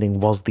that ending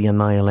was the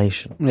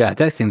annihilation. Yeah, I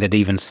don't think they'd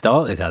even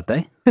started, had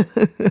they?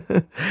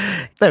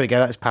 There we go,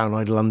 that's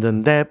Paranoid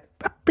London. They've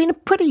been a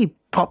pretty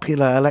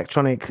popular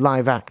electronic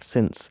live act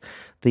since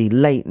the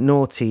late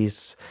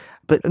noughties,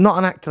 but not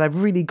an act that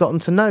I've really gotten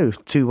to know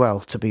too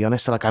well, to be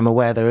honest. Like, I'm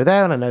aware they were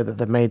there, and I know that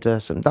they've made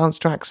some dance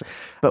tracks.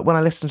 But when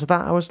I listened to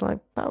that, I was like,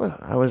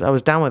 I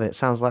was down with it.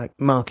 Sounds like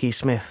Marky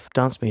Smith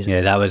dance music.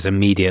 Yeah, that was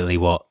immediately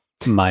what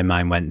my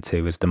mind went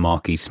to, was the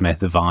Marky Smith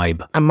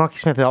vibe. And Marky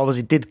Smith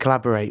obviously did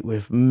collaborate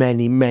with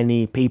many,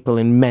 many people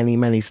in many,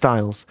 many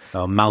styles.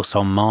 Oh, Mouse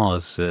on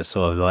Mars sort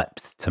of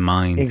leapt to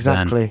mind.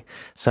 Exactly. Then.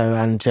 So,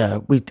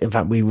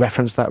 and we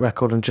referenced that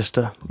record on just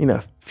a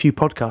few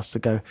podcasts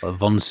ago.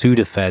 Von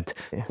Sudafed,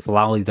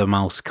 Flally the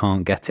Mouse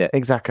Can't Get It.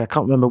 Exactly. I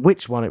can't remember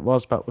which one it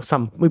was, but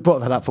we brought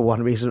that up for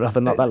one reason or other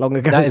not that long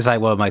ago. That is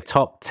like one of my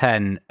top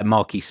 10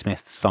 Marky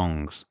Smith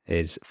songs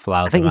is Flally the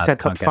Mouse. I think you said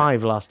top Can't Get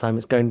 5 last time.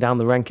 It's going down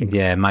the rankings.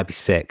 Yeah, it might be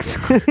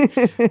 6.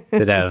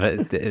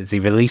 Has he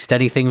released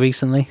anything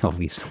recently?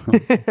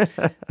 Obviously.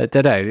 I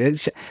don't know. I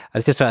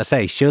was just about to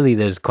say, surely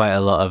there's quite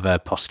a lot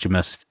of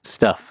posthumous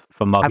stuff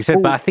from Marky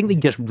Smith, but I think they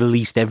just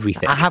released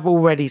everything. I have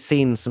already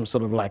seen some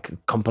sort of like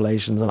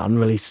compilations and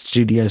unreleased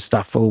studio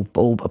stuff all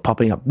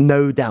popping up.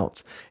 No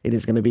doubt it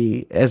is going to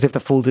be, as if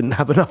the Fool didn't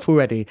have enough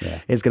already,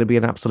 it's going to be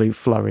an absolute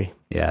flurry.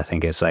 Yeah, I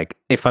think it's like,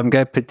 if I'm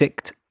going to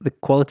predict the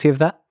quality of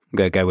that, I'm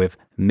going to go with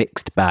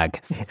mixed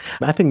bag.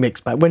 I think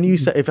mixed bag. When you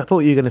say, if I thought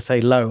you were going to say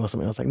low or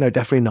something, I was like, no,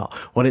 definitely not.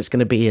 What it's going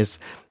to be is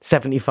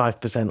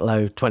 75%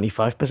 low,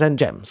 25%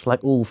 gems,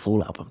 like all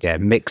Fool albums. Yeah,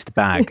 mixed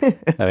bag.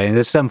 I mean,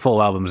 there's some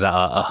Fool albums that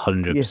are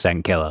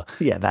 100% killer.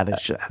 Yeah, that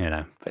is true.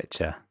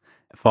 Which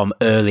from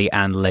early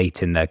and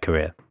late in their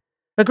career.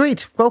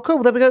 Agreed. Well,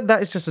 cool. There we go.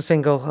 That is just a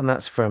single, and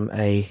that's from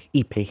a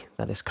EP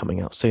that is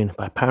coming out soon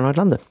by Paranoid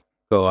London.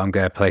 Cool. I'm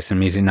going to play some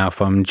music now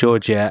from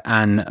Georgia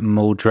Ann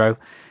Muldrow.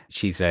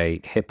 She's a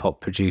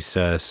hip-hop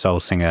producer, soul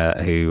singer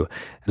who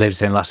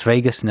lives in Las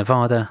Vegas,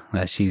 Nevada.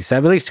 She's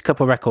released a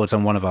couple of records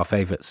on one of our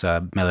favourites,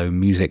 Mellow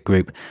Music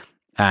Group.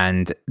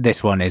 And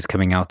this one is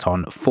coming out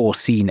on Four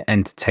Scene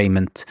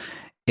Entertainment.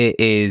 It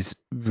is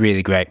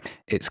really great.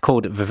 It's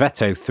called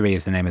Vivetto 3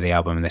 is the name of the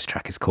album, and this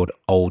track is called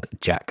Old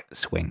Jack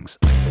Swings.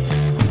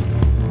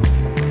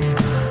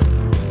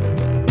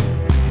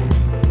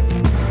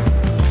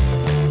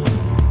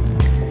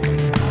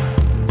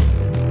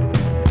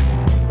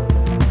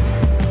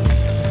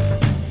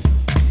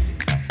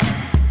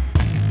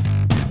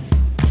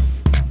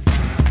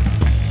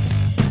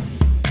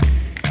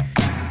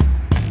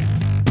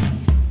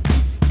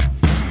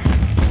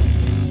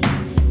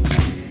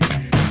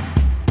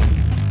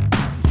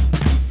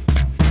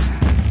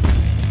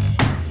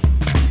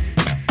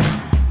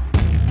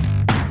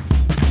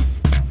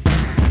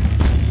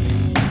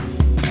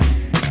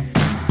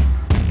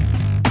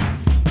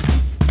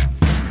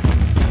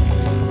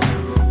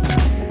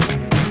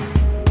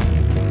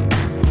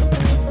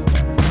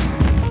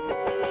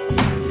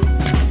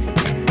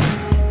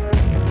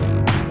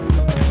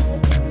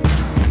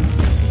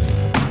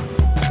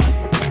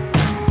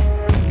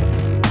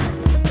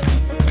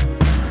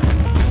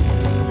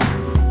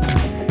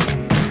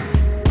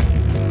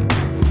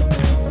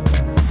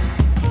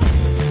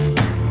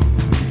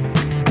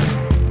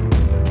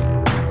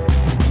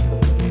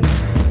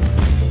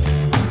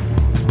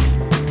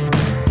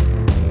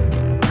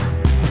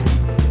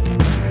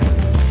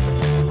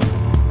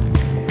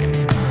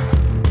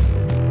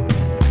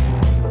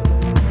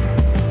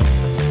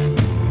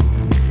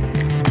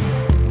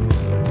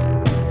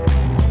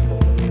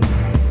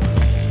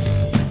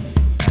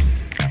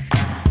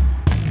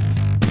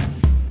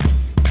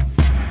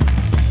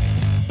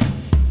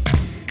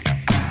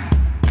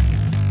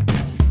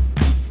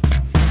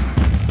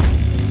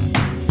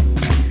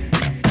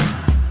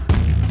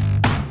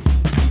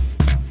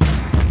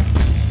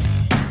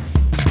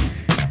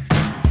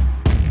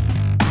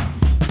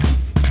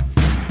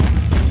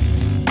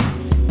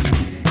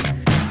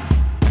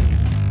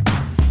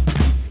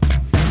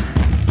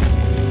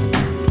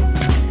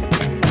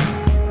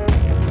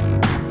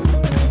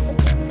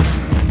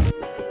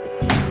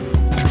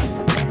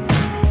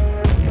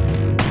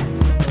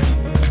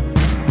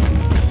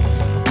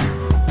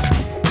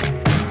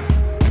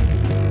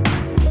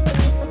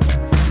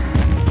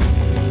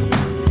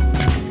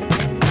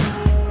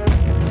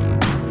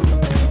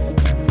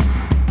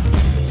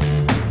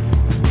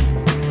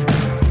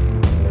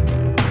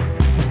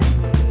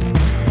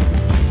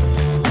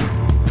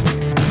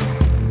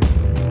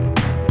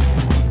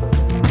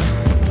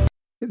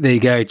 There you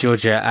go,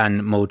 Georgia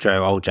Ann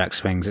Muldrow, Old Jack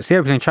Swings. It's the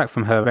opening track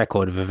from her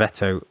record,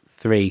 Vivetto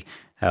 3,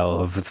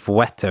 or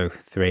Vivetto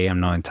 3, I'm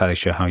not entirely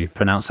sure how you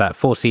pronounce that.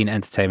 Four Scene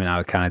Entertainment out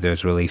of Canada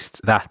has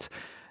released that.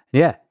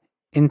 Yeah,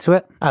 into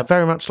it. I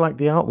very much like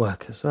the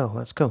artwork as well.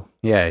 That's cool.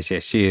 Yeah,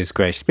 she is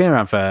great. She's been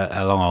around for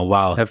a long old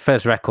while. Her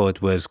first record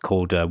was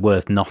called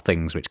Worth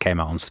Nothings, which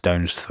came out on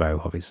Stone's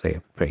Throw, obviously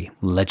a pretty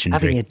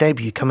legendary. Having your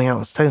debut coming out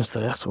on Stone's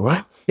Throw, that's all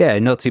right. Yeah,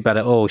 not too bad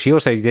at all. She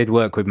also did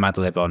work with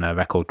Madlib on a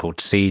record called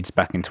Seeds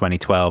back in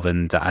 2012.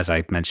 And as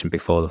I mentioned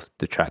before,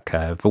 the track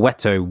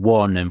Vueto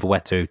 1 and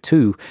Vueto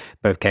 2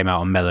 both came out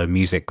on Mellow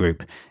Music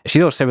Group.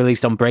 She also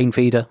released on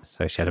Brainfeeder,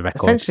 so she had a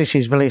record. Essentially,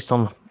 she's released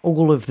on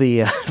all of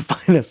the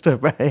finest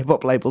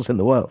hip-hop labels in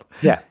the world.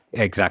 Yeah,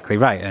 exactly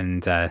right.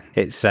 And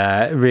it's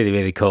really,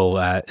 really cool.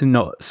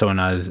 Not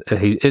someone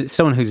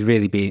someone who's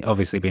really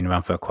obviously been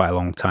around for quite a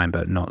long time,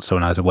 but not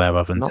someone I was aware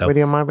of until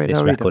really on my radar this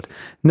either. record.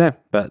 No,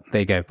 but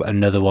there you go.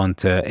 Another one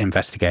to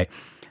investigate.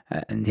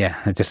 And yeah,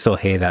 I just saw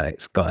here that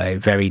it's got a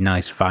very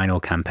nice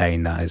vinyl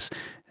campaign that is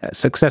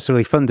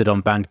successfully funded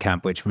on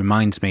Bandcamp, which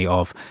reminds me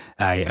of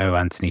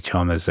Anthony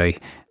Chalmers, a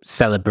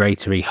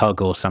celebratory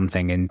hug or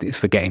something, and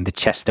forgetting the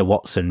Chester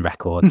Watson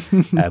record,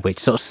 which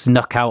sort of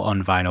snuck out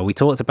on vinyl. We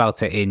talked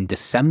about it in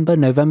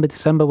November,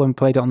 December, when we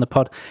played it on the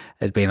pod.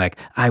 It'd been like,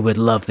 I would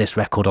love this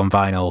record on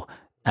vinyl,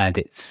 and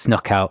it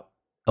snuck out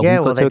a week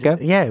or two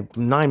ago.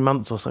 9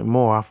 months or so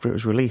more after it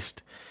was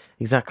released.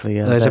 Exactly.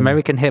 Those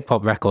American hip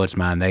hop records,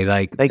 man,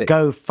 they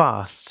go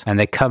fast and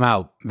they come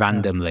out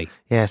randomly.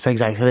 Yeah, so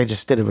exactly. So they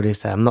just did a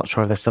release there. I'm not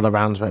sure if they're still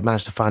around, but I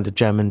managed to find a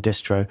German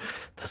distro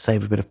to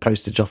save a bit of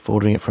postage off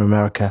ordering it from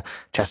America.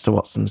 Chester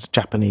Watson's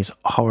Japanese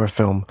horror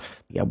film.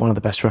 Yeah, one of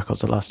the best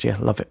records of last year.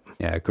 Love it.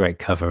 Yeah, great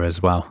cover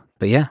as well.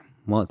 But yeah,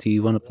 what do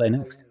you want to play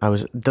next? I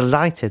was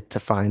delighted to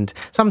find,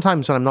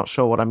 sometimes when I'm not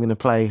sure what I'm going to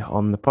play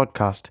on the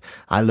podcast,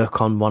 I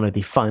look on one of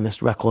the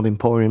finest record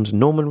emporiums,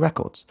 Norman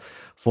Records,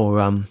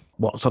 for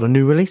what sort of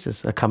new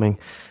releases are coming.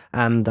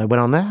 And I went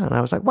on there and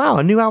I was like, wow,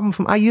 a new album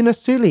from Ayuna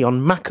Suli on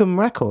Macum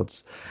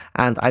Records.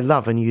 And I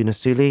love Ayuna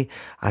Suli.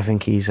 I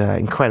think he's an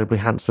incredibly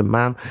handsome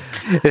man.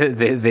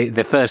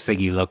 the first thing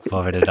you look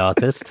for in an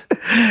artist.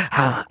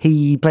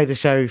 He played a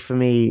show for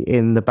me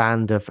in the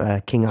band of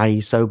King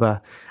Ayi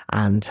Soba,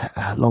 and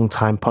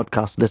long-time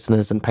podcast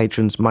listeners and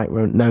patrons might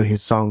know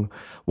his song,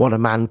 What a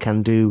Man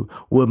Can Do,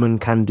 Woman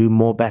Can Do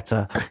More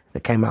Better,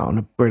 that came out on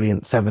a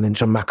brilliant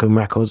 7-inch on Macum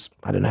Records,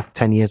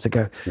 10 years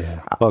ago.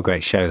 Yeah, what a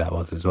great show that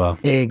was as well.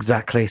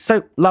 Exactly.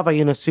 So, love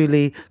Ayuna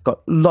Suli, got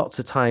lots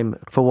of time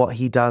for what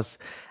he does,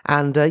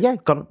 and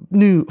got a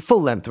new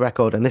full-length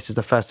record, and this is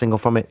the first single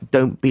from it,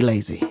 Don't Be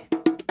Lazy.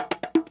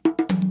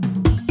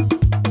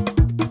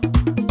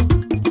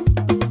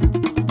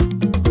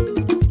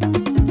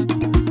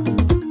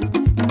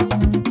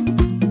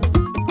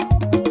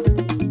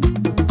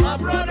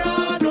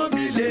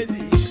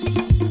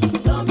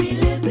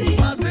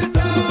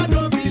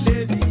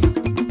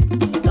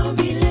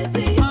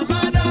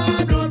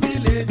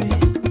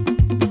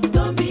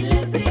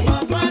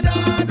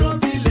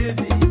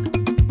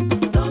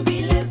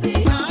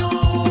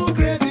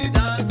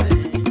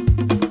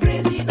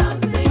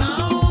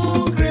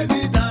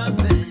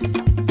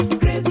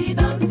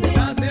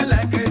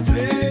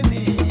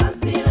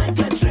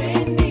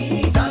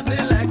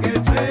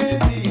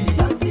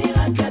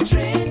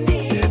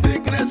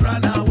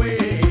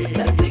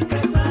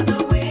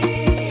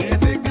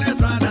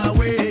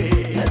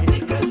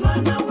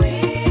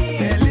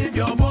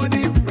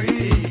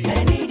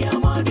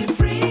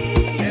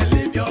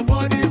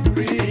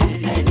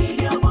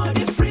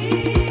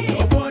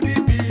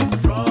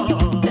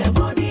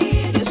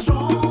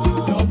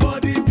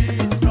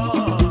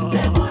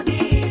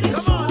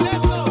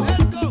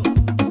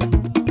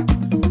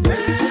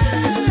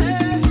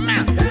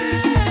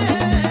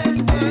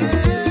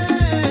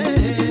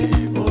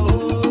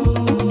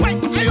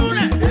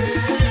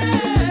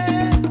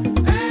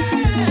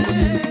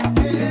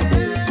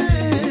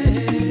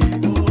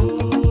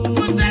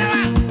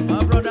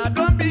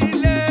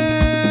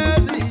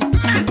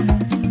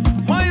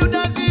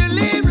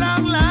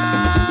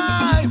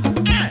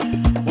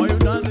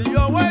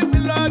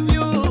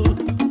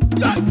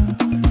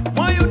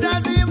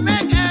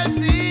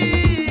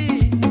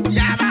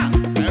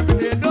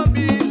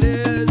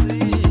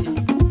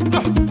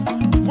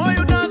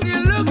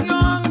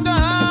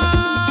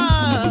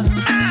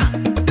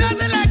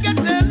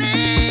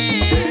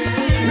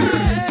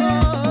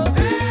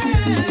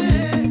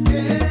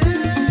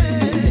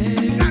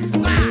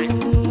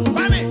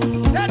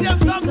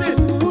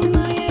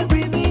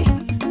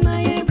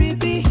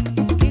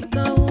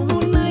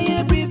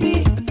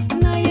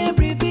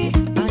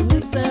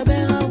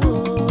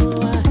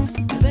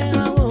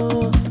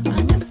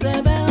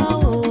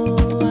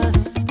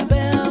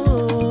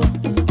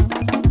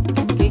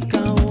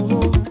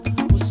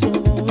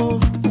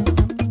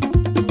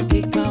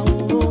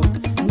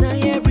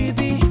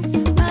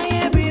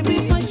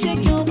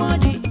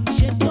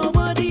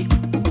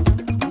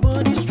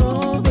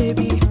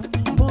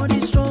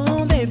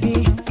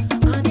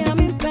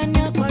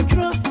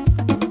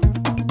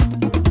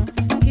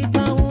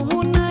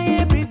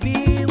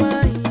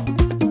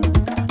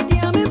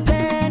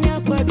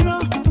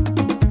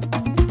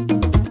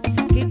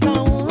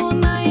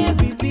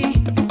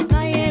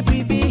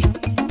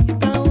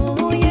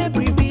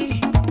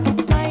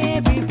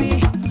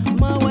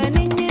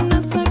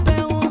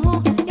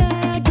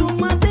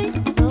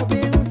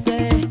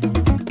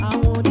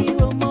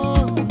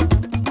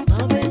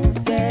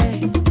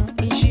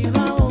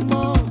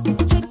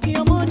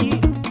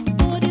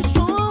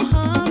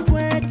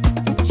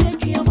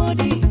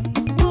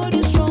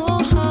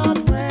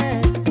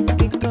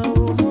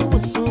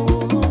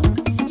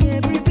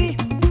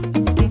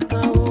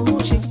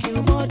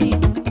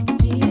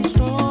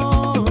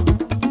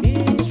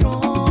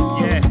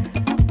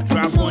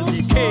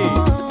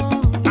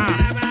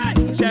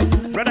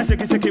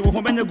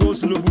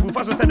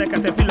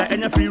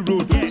 free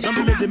road. Don't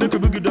be lazy, make a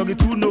boogie doggy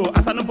too no.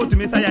 As I know put to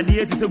me say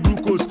it's a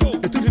glucose.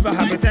 The two FIFA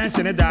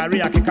hypertension and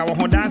diarrhea, kick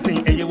our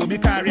dancing, and you will be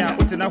carrier.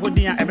 Utina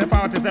hodia, every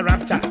power is a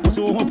rapture.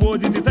 So who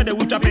pose it is a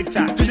with your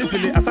picture.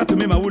 Philip, I said to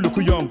me, my will look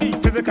young.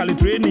 Physically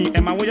training,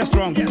 and my way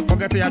strong.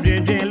 Forget your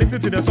brain,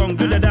 listen to the song,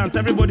 do the dance.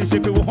 Everybody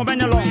shake it, home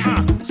and along.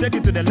 Shake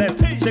it to the left,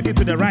 shake it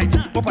to the right.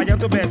 Papa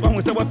jump to bed, one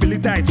will say, what feel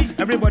it tight.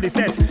 Everybody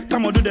set,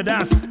 come on, do the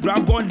dance.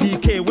 Grab one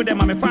DK with them,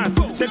 mommy fans.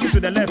 Shake it to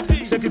the left,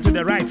 shake it to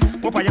the right.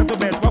 Papa jump to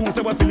bed, one will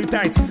say, what feel it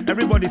tight.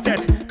 Everybody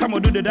set, come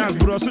on, do the dance.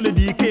 Bro, Sule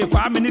DK,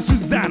 Kwame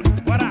Suzanne.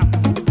 What up?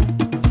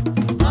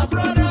 My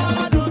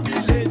brother, don't be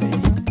lazy.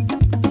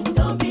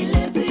 Don't be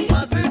lazy.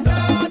 My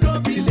sister,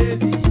 don't be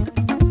lazy.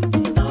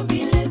 Don't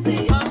be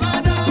lazy. My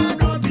mother,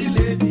 don't be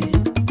lazy.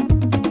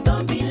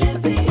 Don't be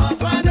lazy. My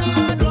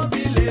father, don't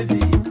be lazy.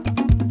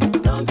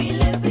 Don't be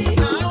lazy.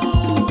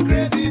 Now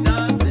crazy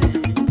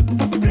dancing.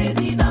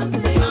 Crazy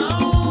dancing.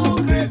 Now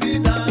crazy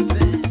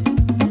dancing.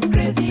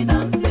 Crazy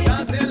dancing.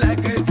 Dancing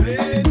like a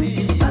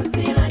trainee.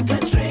 Dancing like a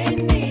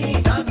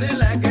trainee. Dancing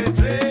like a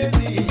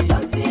trainee.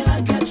 Dancing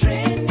like a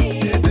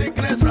trainee. The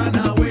sickness run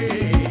away.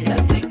 The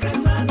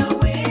sickness run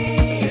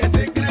away. The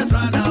sickness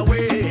run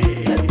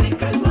away. The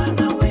sickness run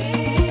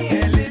away.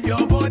 And leave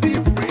your body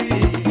free.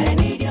 And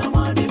leave your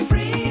body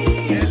free.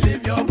 And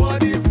leave your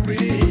body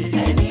free.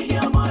 And leave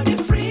your body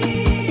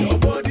free. Your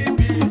body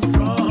be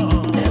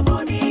strong. The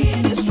body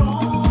is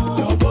strong.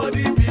 Your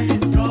body be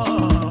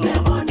strong. The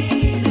body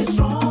is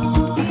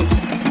strong.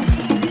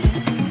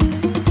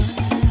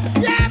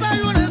 Yeah, but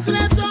you wanna do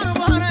that on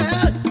about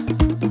it.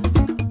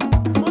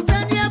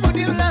 Mutania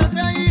Budilla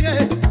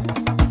Saye,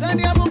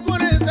 Sania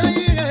Bukure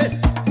Saye,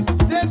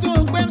 Setu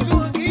Quemsu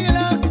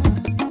Gila,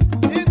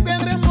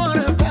 Ikbemre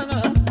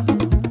Morapanga,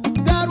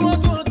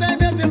 Darwato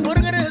Tete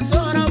Murgare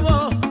Soravo,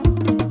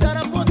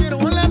 Tarapotir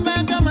Walla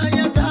Banka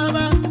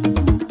Mayatava,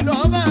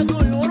 Lova to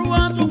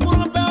Urwatu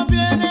Kurupa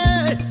Biene,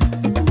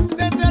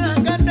 Setela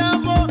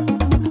Gandavo,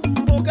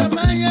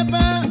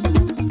 Ukamayapa,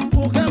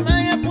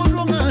 Ukamaya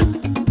Puruma,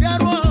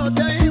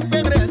 Darwata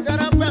Ikbemre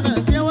Tarapanga,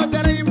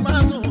 Siawatara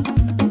Imazu.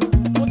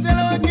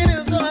 Usela wakiri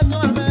so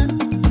asome.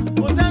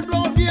 Usandro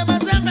pia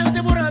mazama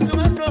de burazu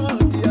ando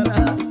diala.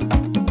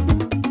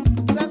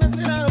 Sana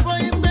sira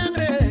boy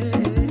pengre.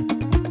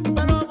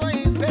 Balo boy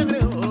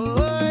pengre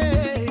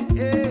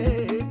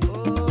oh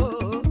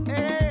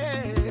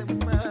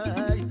my.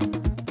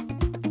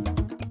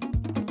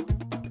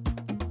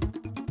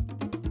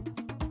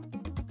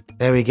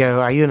 There we go.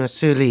 Ayuna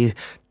Suli,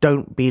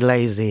 Don't Be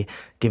Lazy,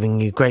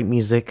 giving you great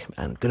music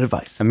and good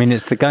advice. I mean,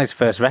 it's the guy's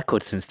first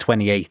record since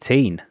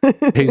 2018.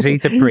 Who's he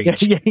to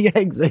preach? Yeah,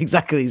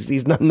 exactly.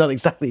 He's not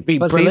exactly been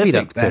What's he prolific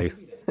been up there. to?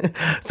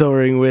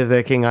 Touring with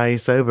King Ai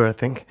Sober, I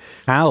think.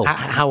 How?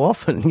 How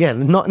often? Yeah,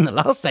 not in the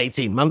last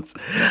 18 months.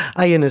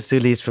 Ayuna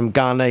Suli is from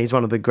Ghana. He's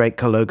one of the great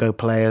Kologo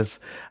players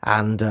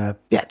and,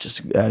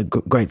 just a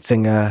great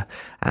singer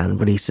and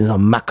releases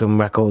on Macum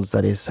Records.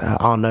 That is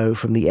Arno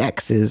from the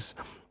X's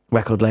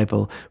record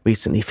label,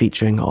 recently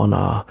featuring on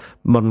our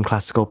Modern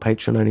Classical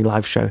Patreon-only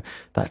live show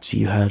that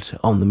you heard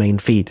on the main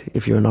feed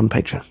if you're a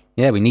non-patron.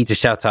 Yeah, we need to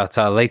shout out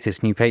our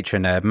latest new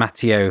patron,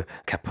 Matteo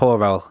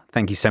Caporal.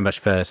 Thank you so much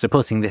for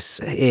supporting this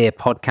here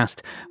podcast.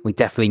 We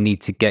definitely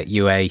need to get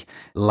you a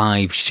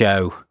live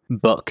show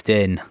booked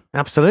in.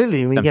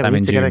 Absolutely. We Sometime need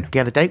in to June.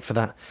 get a date for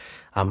that.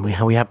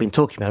 We have been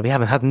talking about it. We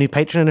haven't had a new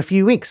patron in a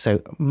few weeks,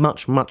 so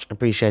much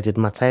appreciated,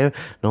 Matteo.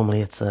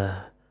 Normally it's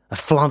a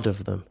flood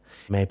of them.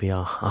 Maybe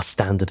our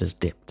standard has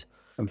dipped.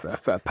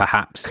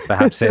 Perhaps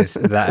is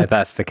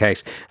that's the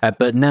case.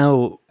 But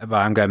now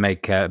I'm going to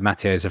make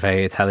Matteo's a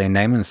very Italian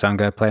name, and so I'm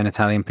going to play an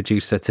Italian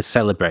producer to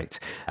celebrate.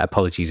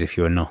 Apologies if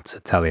you are not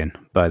Italian,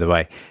 by the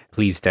way.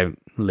 Please don't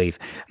leave.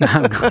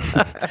 I'm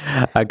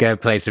going to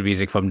play some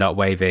music from Not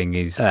Waving.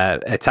 He's an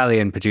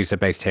Italian producer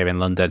based here in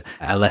London,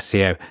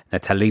 Alessio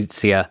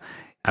Natalizia.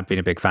 I've been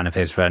a big fan of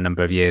his for a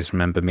number of years.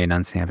 Remember me and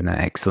Anthony having an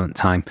excellent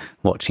time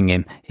watching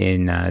him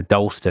in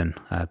Dalston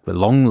a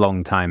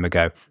long time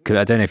ago.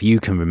 I don't know if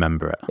you can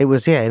remember it. It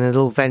was, in a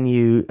little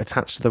venue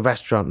attached to the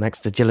restaurant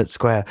next to Gillett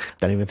Square.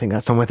 Don't even think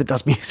that's somewhere that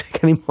does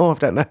music anymore. I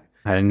don't know.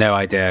 I have no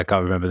idea. I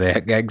can't remember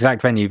the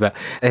exact venue, but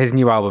his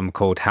new album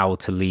called How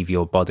to Leave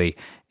Your Body.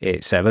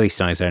 It's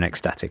released on his own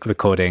Ecstatic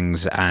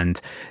Recordings. And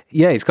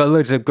he's got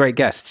loads of great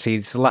guests.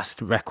 His last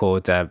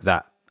record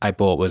that I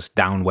bought was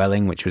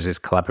Downwelling, which was his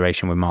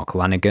collaboration with Mark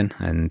Lanigan,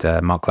 and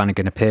Mark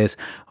Lanigan appears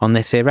on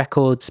this here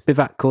record.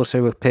 Spivak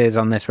also appears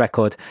on this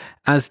record,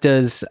 as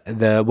does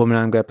the woman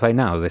I'm going to play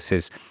now. This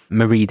is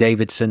Marie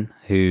Davidson,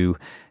 who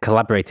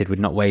collaborated with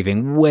Not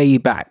Waving way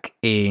back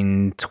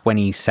in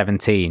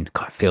 2017.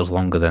 God, it feels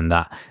longer than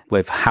that,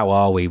 with How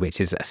Are We, which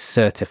is a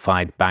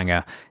certified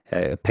banger.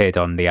 Appeared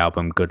on the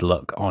album Good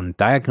Luck on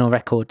Diagonal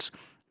Records.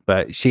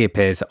 But she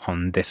appears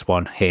on this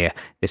one here.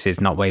 This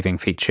is Not Waving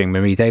featuring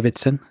Marie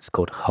Davidson. It's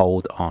called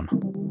Hold On.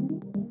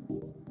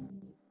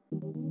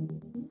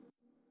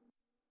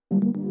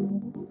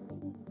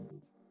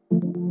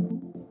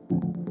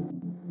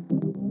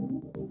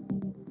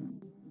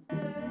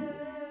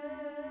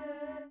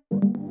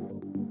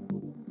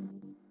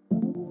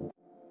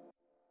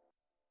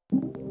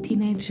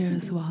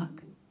 Teenagers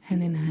walk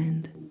hand in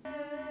hand,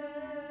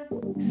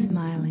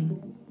 smiling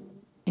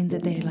in the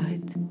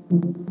daylight.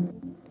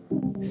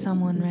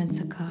 Someone rents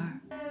a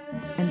car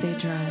and they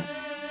drive.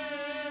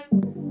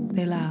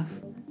 They laugh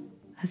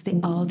as they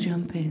all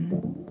jump in,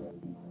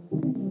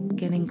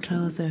 getting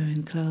closer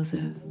and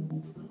closer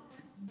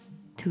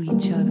to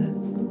each other.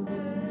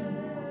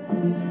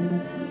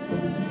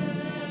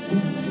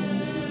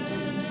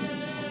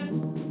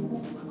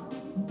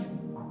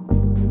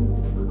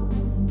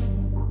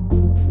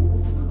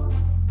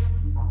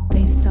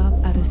 They stop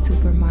at a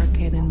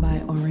supermarket and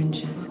buy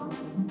oranges,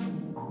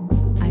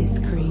 ice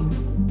cream,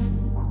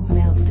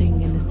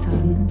 melting in the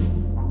sun,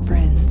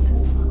 friends.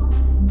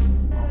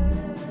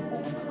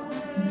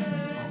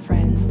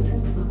 Friends,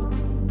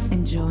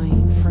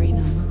 enjoying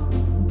freedom.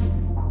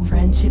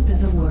 Friendship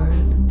is a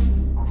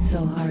word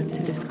so hard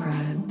to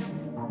describe.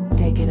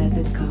 Take it as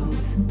it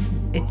comes,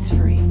 it's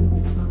free.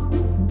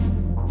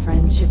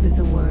 Friendship is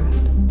a word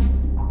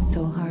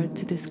so hard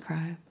to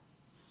describe.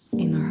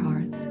 In our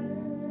hearts,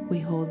 we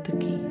hold the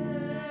key.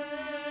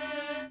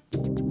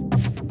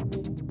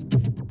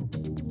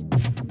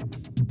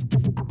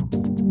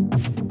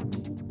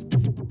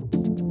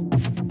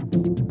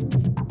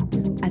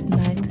 At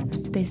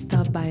night, they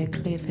stop by a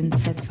cliff and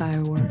set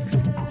fireworks.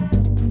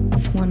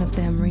 One of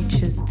them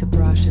reaches to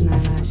brush an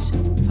eyelash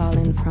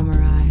falling from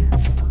her eye.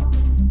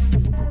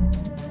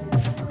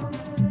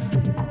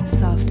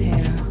 Soft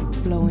hair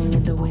blowing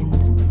in the wind,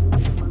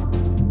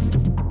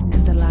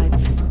 and the light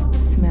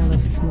smell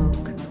of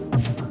smoke.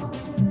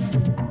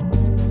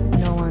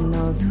 No one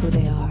knows who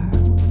they are.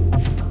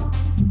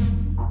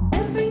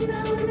 Every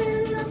now and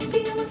then I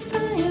feel a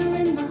fire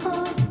in my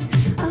heart.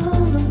 I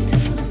hold on to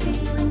the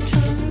feeling,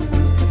 trying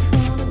not to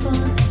fall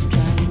apart,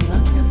 trying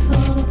not to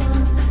fall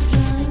apart,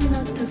 trying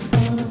not to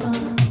fall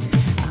apart.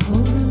 I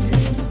hold on to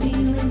the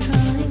feeling,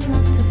 trying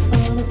not to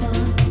fall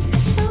apart.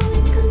 Shall we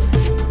come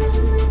to an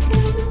end? I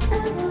can't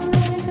ever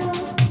let it go.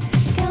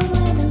 Can't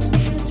let it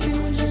be a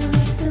stranger,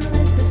 have to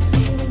let the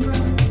feeling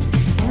grow.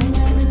 Can't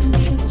let it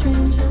be a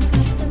stranger,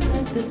 have to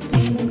let the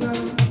feeling grow.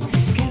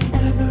 Can't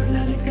ever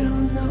let it go,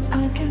 no,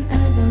 I can't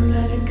ever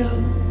let it go.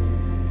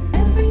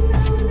 Every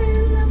now and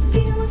then I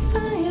feel a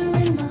fire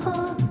in my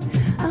heart.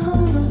 I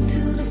hold on to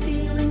the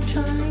feeling,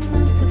 trying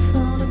not to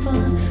fall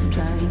apart,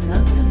 trying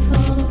not to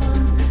fall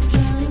apart,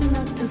 trying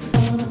not to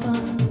fall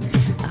apart.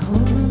 I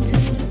hold on to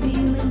the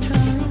feeling,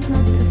 trying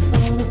not to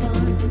fall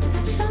apart.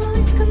 Shall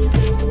we come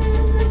to an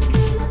end? I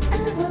cannot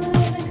ever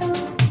let it go.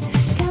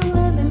 Can't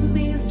let him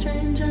be a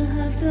stranger,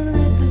 have to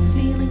let the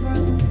feeling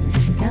grow.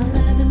 Can't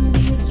let him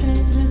be a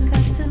stranger,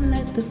 got to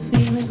let the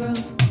feeling grow.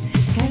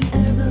 Can't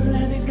ever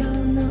let it go,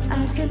 no,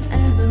 I can't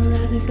ever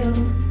let it go.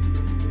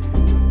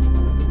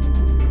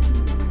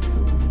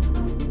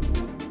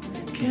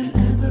 Can't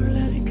ever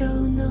let it go,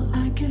 no,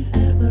 I can't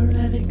ever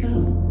let it go.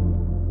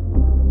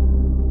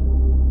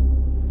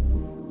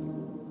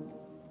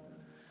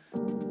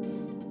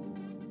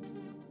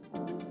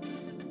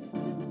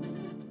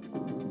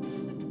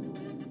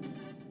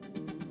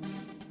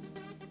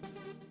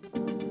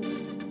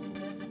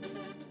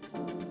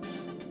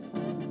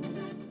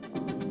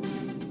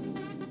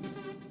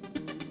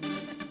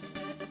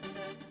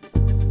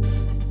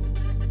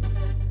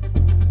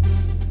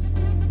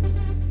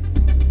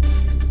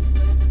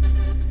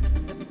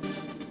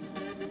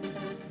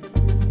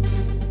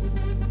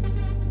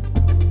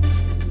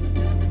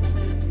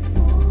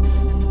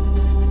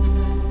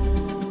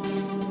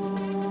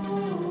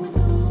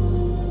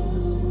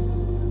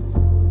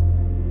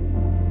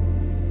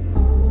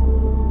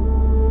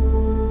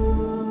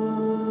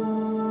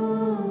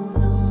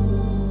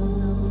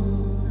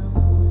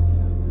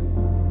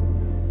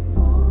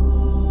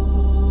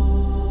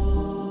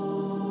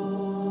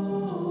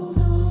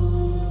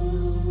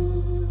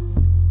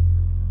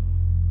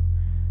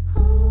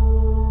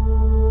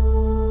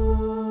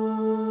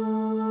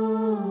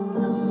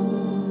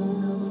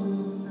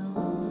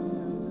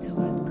 To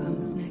what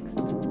comes next.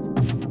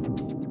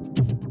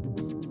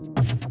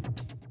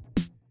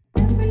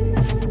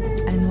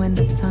 And when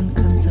the sun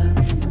comes up,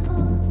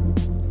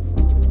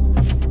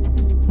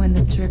 when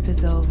the trip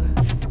is over,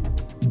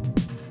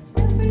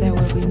 there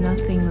will be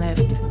nothing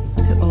left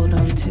to hold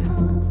on to.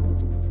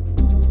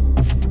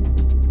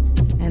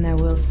 And I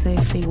will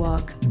safely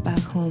walk back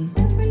home,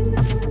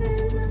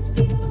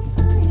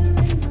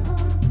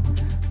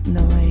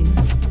 knowing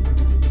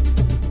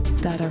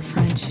that our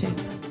friendship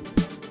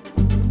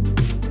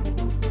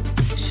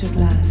should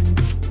last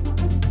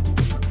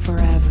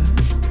forever.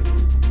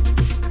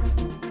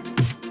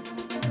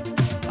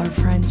 Our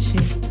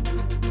friendship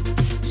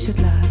should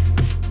last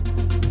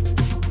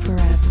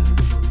forever.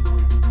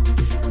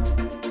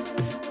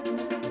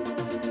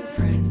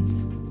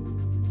 Friends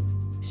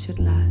should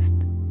last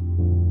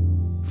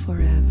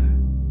forever.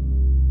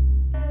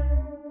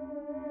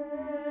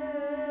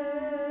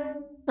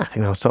 I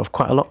think that was sort of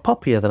quite a lot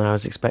poppier than I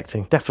was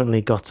expecting.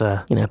 Definitely got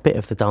a bit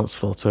of the dance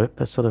floor to it,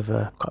 but sort of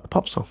quite a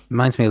pop song.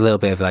 Reminds me a little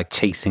bit of like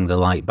Chasing the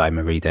Light by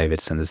Marie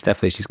Davidson. She's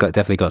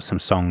definitely got some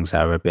songs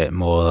that are a bit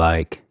more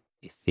like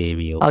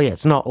ethereal. Oh yeah,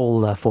 it's not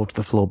all fall to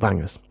the floor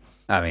bangers.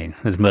 I mean,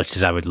 as much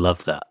as I would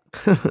love that.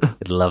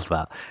 I'd love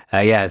that.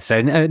 Yeah,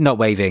 so Not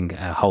Waving,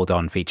 Hold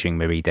On, featuring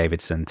Marie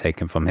Davidson,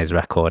 taken from his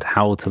record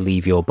How to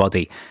Leave Your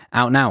Body,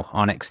 out now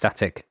on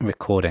Ecstatic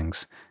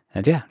Recordings.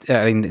 And yeah,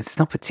 I mean, it's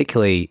not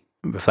particularly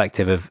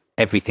reflective of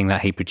everything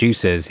that he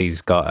produces.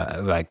 He's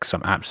got like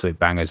some absolute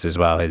bangers as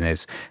well in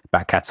his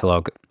back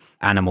catalogue.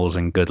 Animals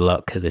and Good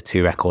Luck are the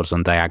two records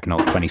on Diagonal,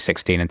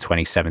 2016 and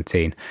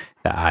 2017,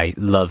 that I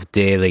love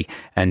dearly.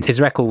 And his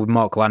record with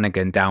Mark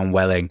Lanigan, Down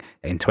Welling,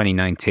 in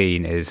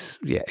 2019 it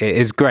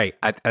is great.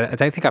 I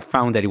don't think I've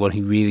found anyone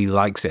who really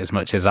likes it as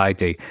much as I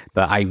do,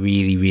 but I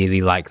really,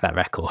 really like that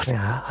record.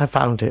 Yeah, I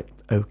found it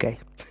okay.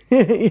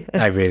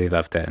 I really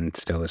loved it and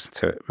still listen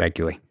to it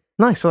regularly.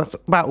 Nice. Well, that's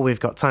about all we've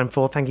got time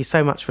for. Thank you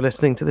so much for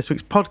listening to this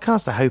week's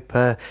podcast. I hope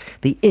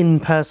the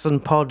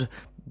in-person pod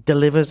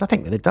delivers. I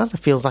think that it does. It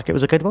feels like it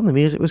was a good one. The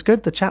music was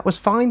good. The chat was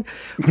fine.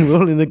 We were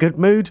all in a good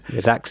mood.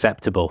 It's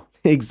acceptable.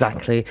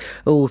 Exactly.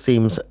 All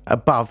seems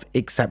above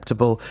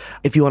acceptable.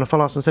 If you want to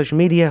follow us on social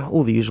media,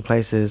 all the usual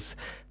places,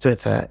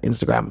 Twitter,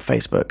 Instagram,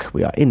 Facebook,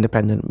 we are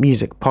Independent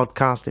Music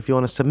Podcast. If you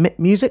want to submit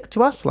music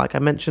to us, like I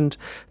mentioned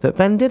that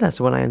Ben did, that's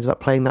when I ended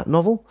up playing that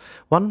novel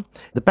one,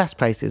 the best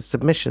place is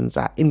submissions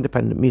at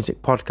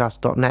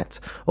independentmusicpodcast.net,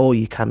 or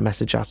you can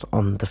message us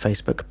on the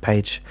Facebook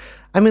page.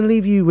 I'm going to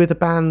leave you with a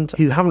band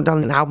who haven't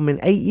done an album in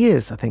 8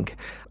 years, I think.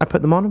 I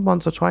put them on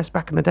once or twice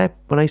back in the day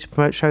when I used to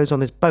promote shows on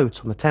this boat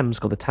on the Thames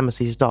called the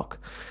Thameses Dock.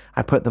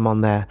 I put them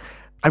on there.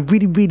 I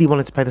really, really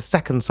wanted to play the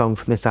second song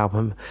from this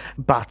album,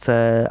 but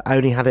I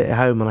only had it at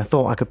home and I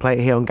thought I could play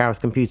it here on Gareth's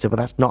computer, but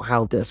that's not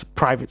how this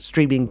private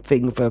streaming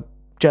thing for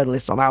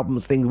journalists on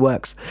albums thing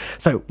works.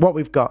 So what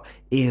we've got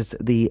is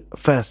the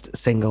first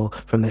single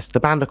from this. The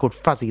band are called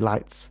Fuzzy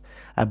Lights.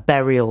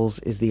 Burials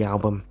is the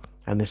album.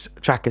 And this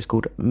track is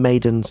called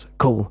Maiden's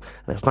Call.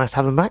 And it's nice to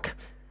have them back.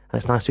 And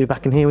it's nice to be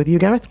back in here with you,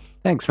 Gareth.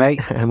 Thanks,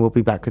 mate. And we'll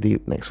be back with you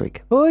next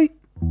week. Bye.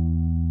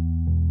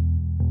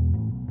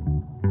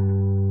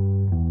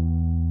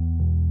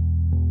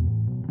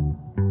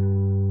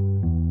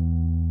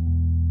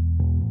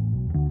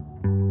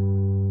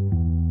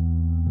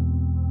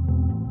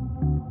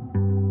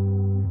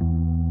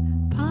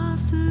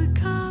 Pass the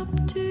car.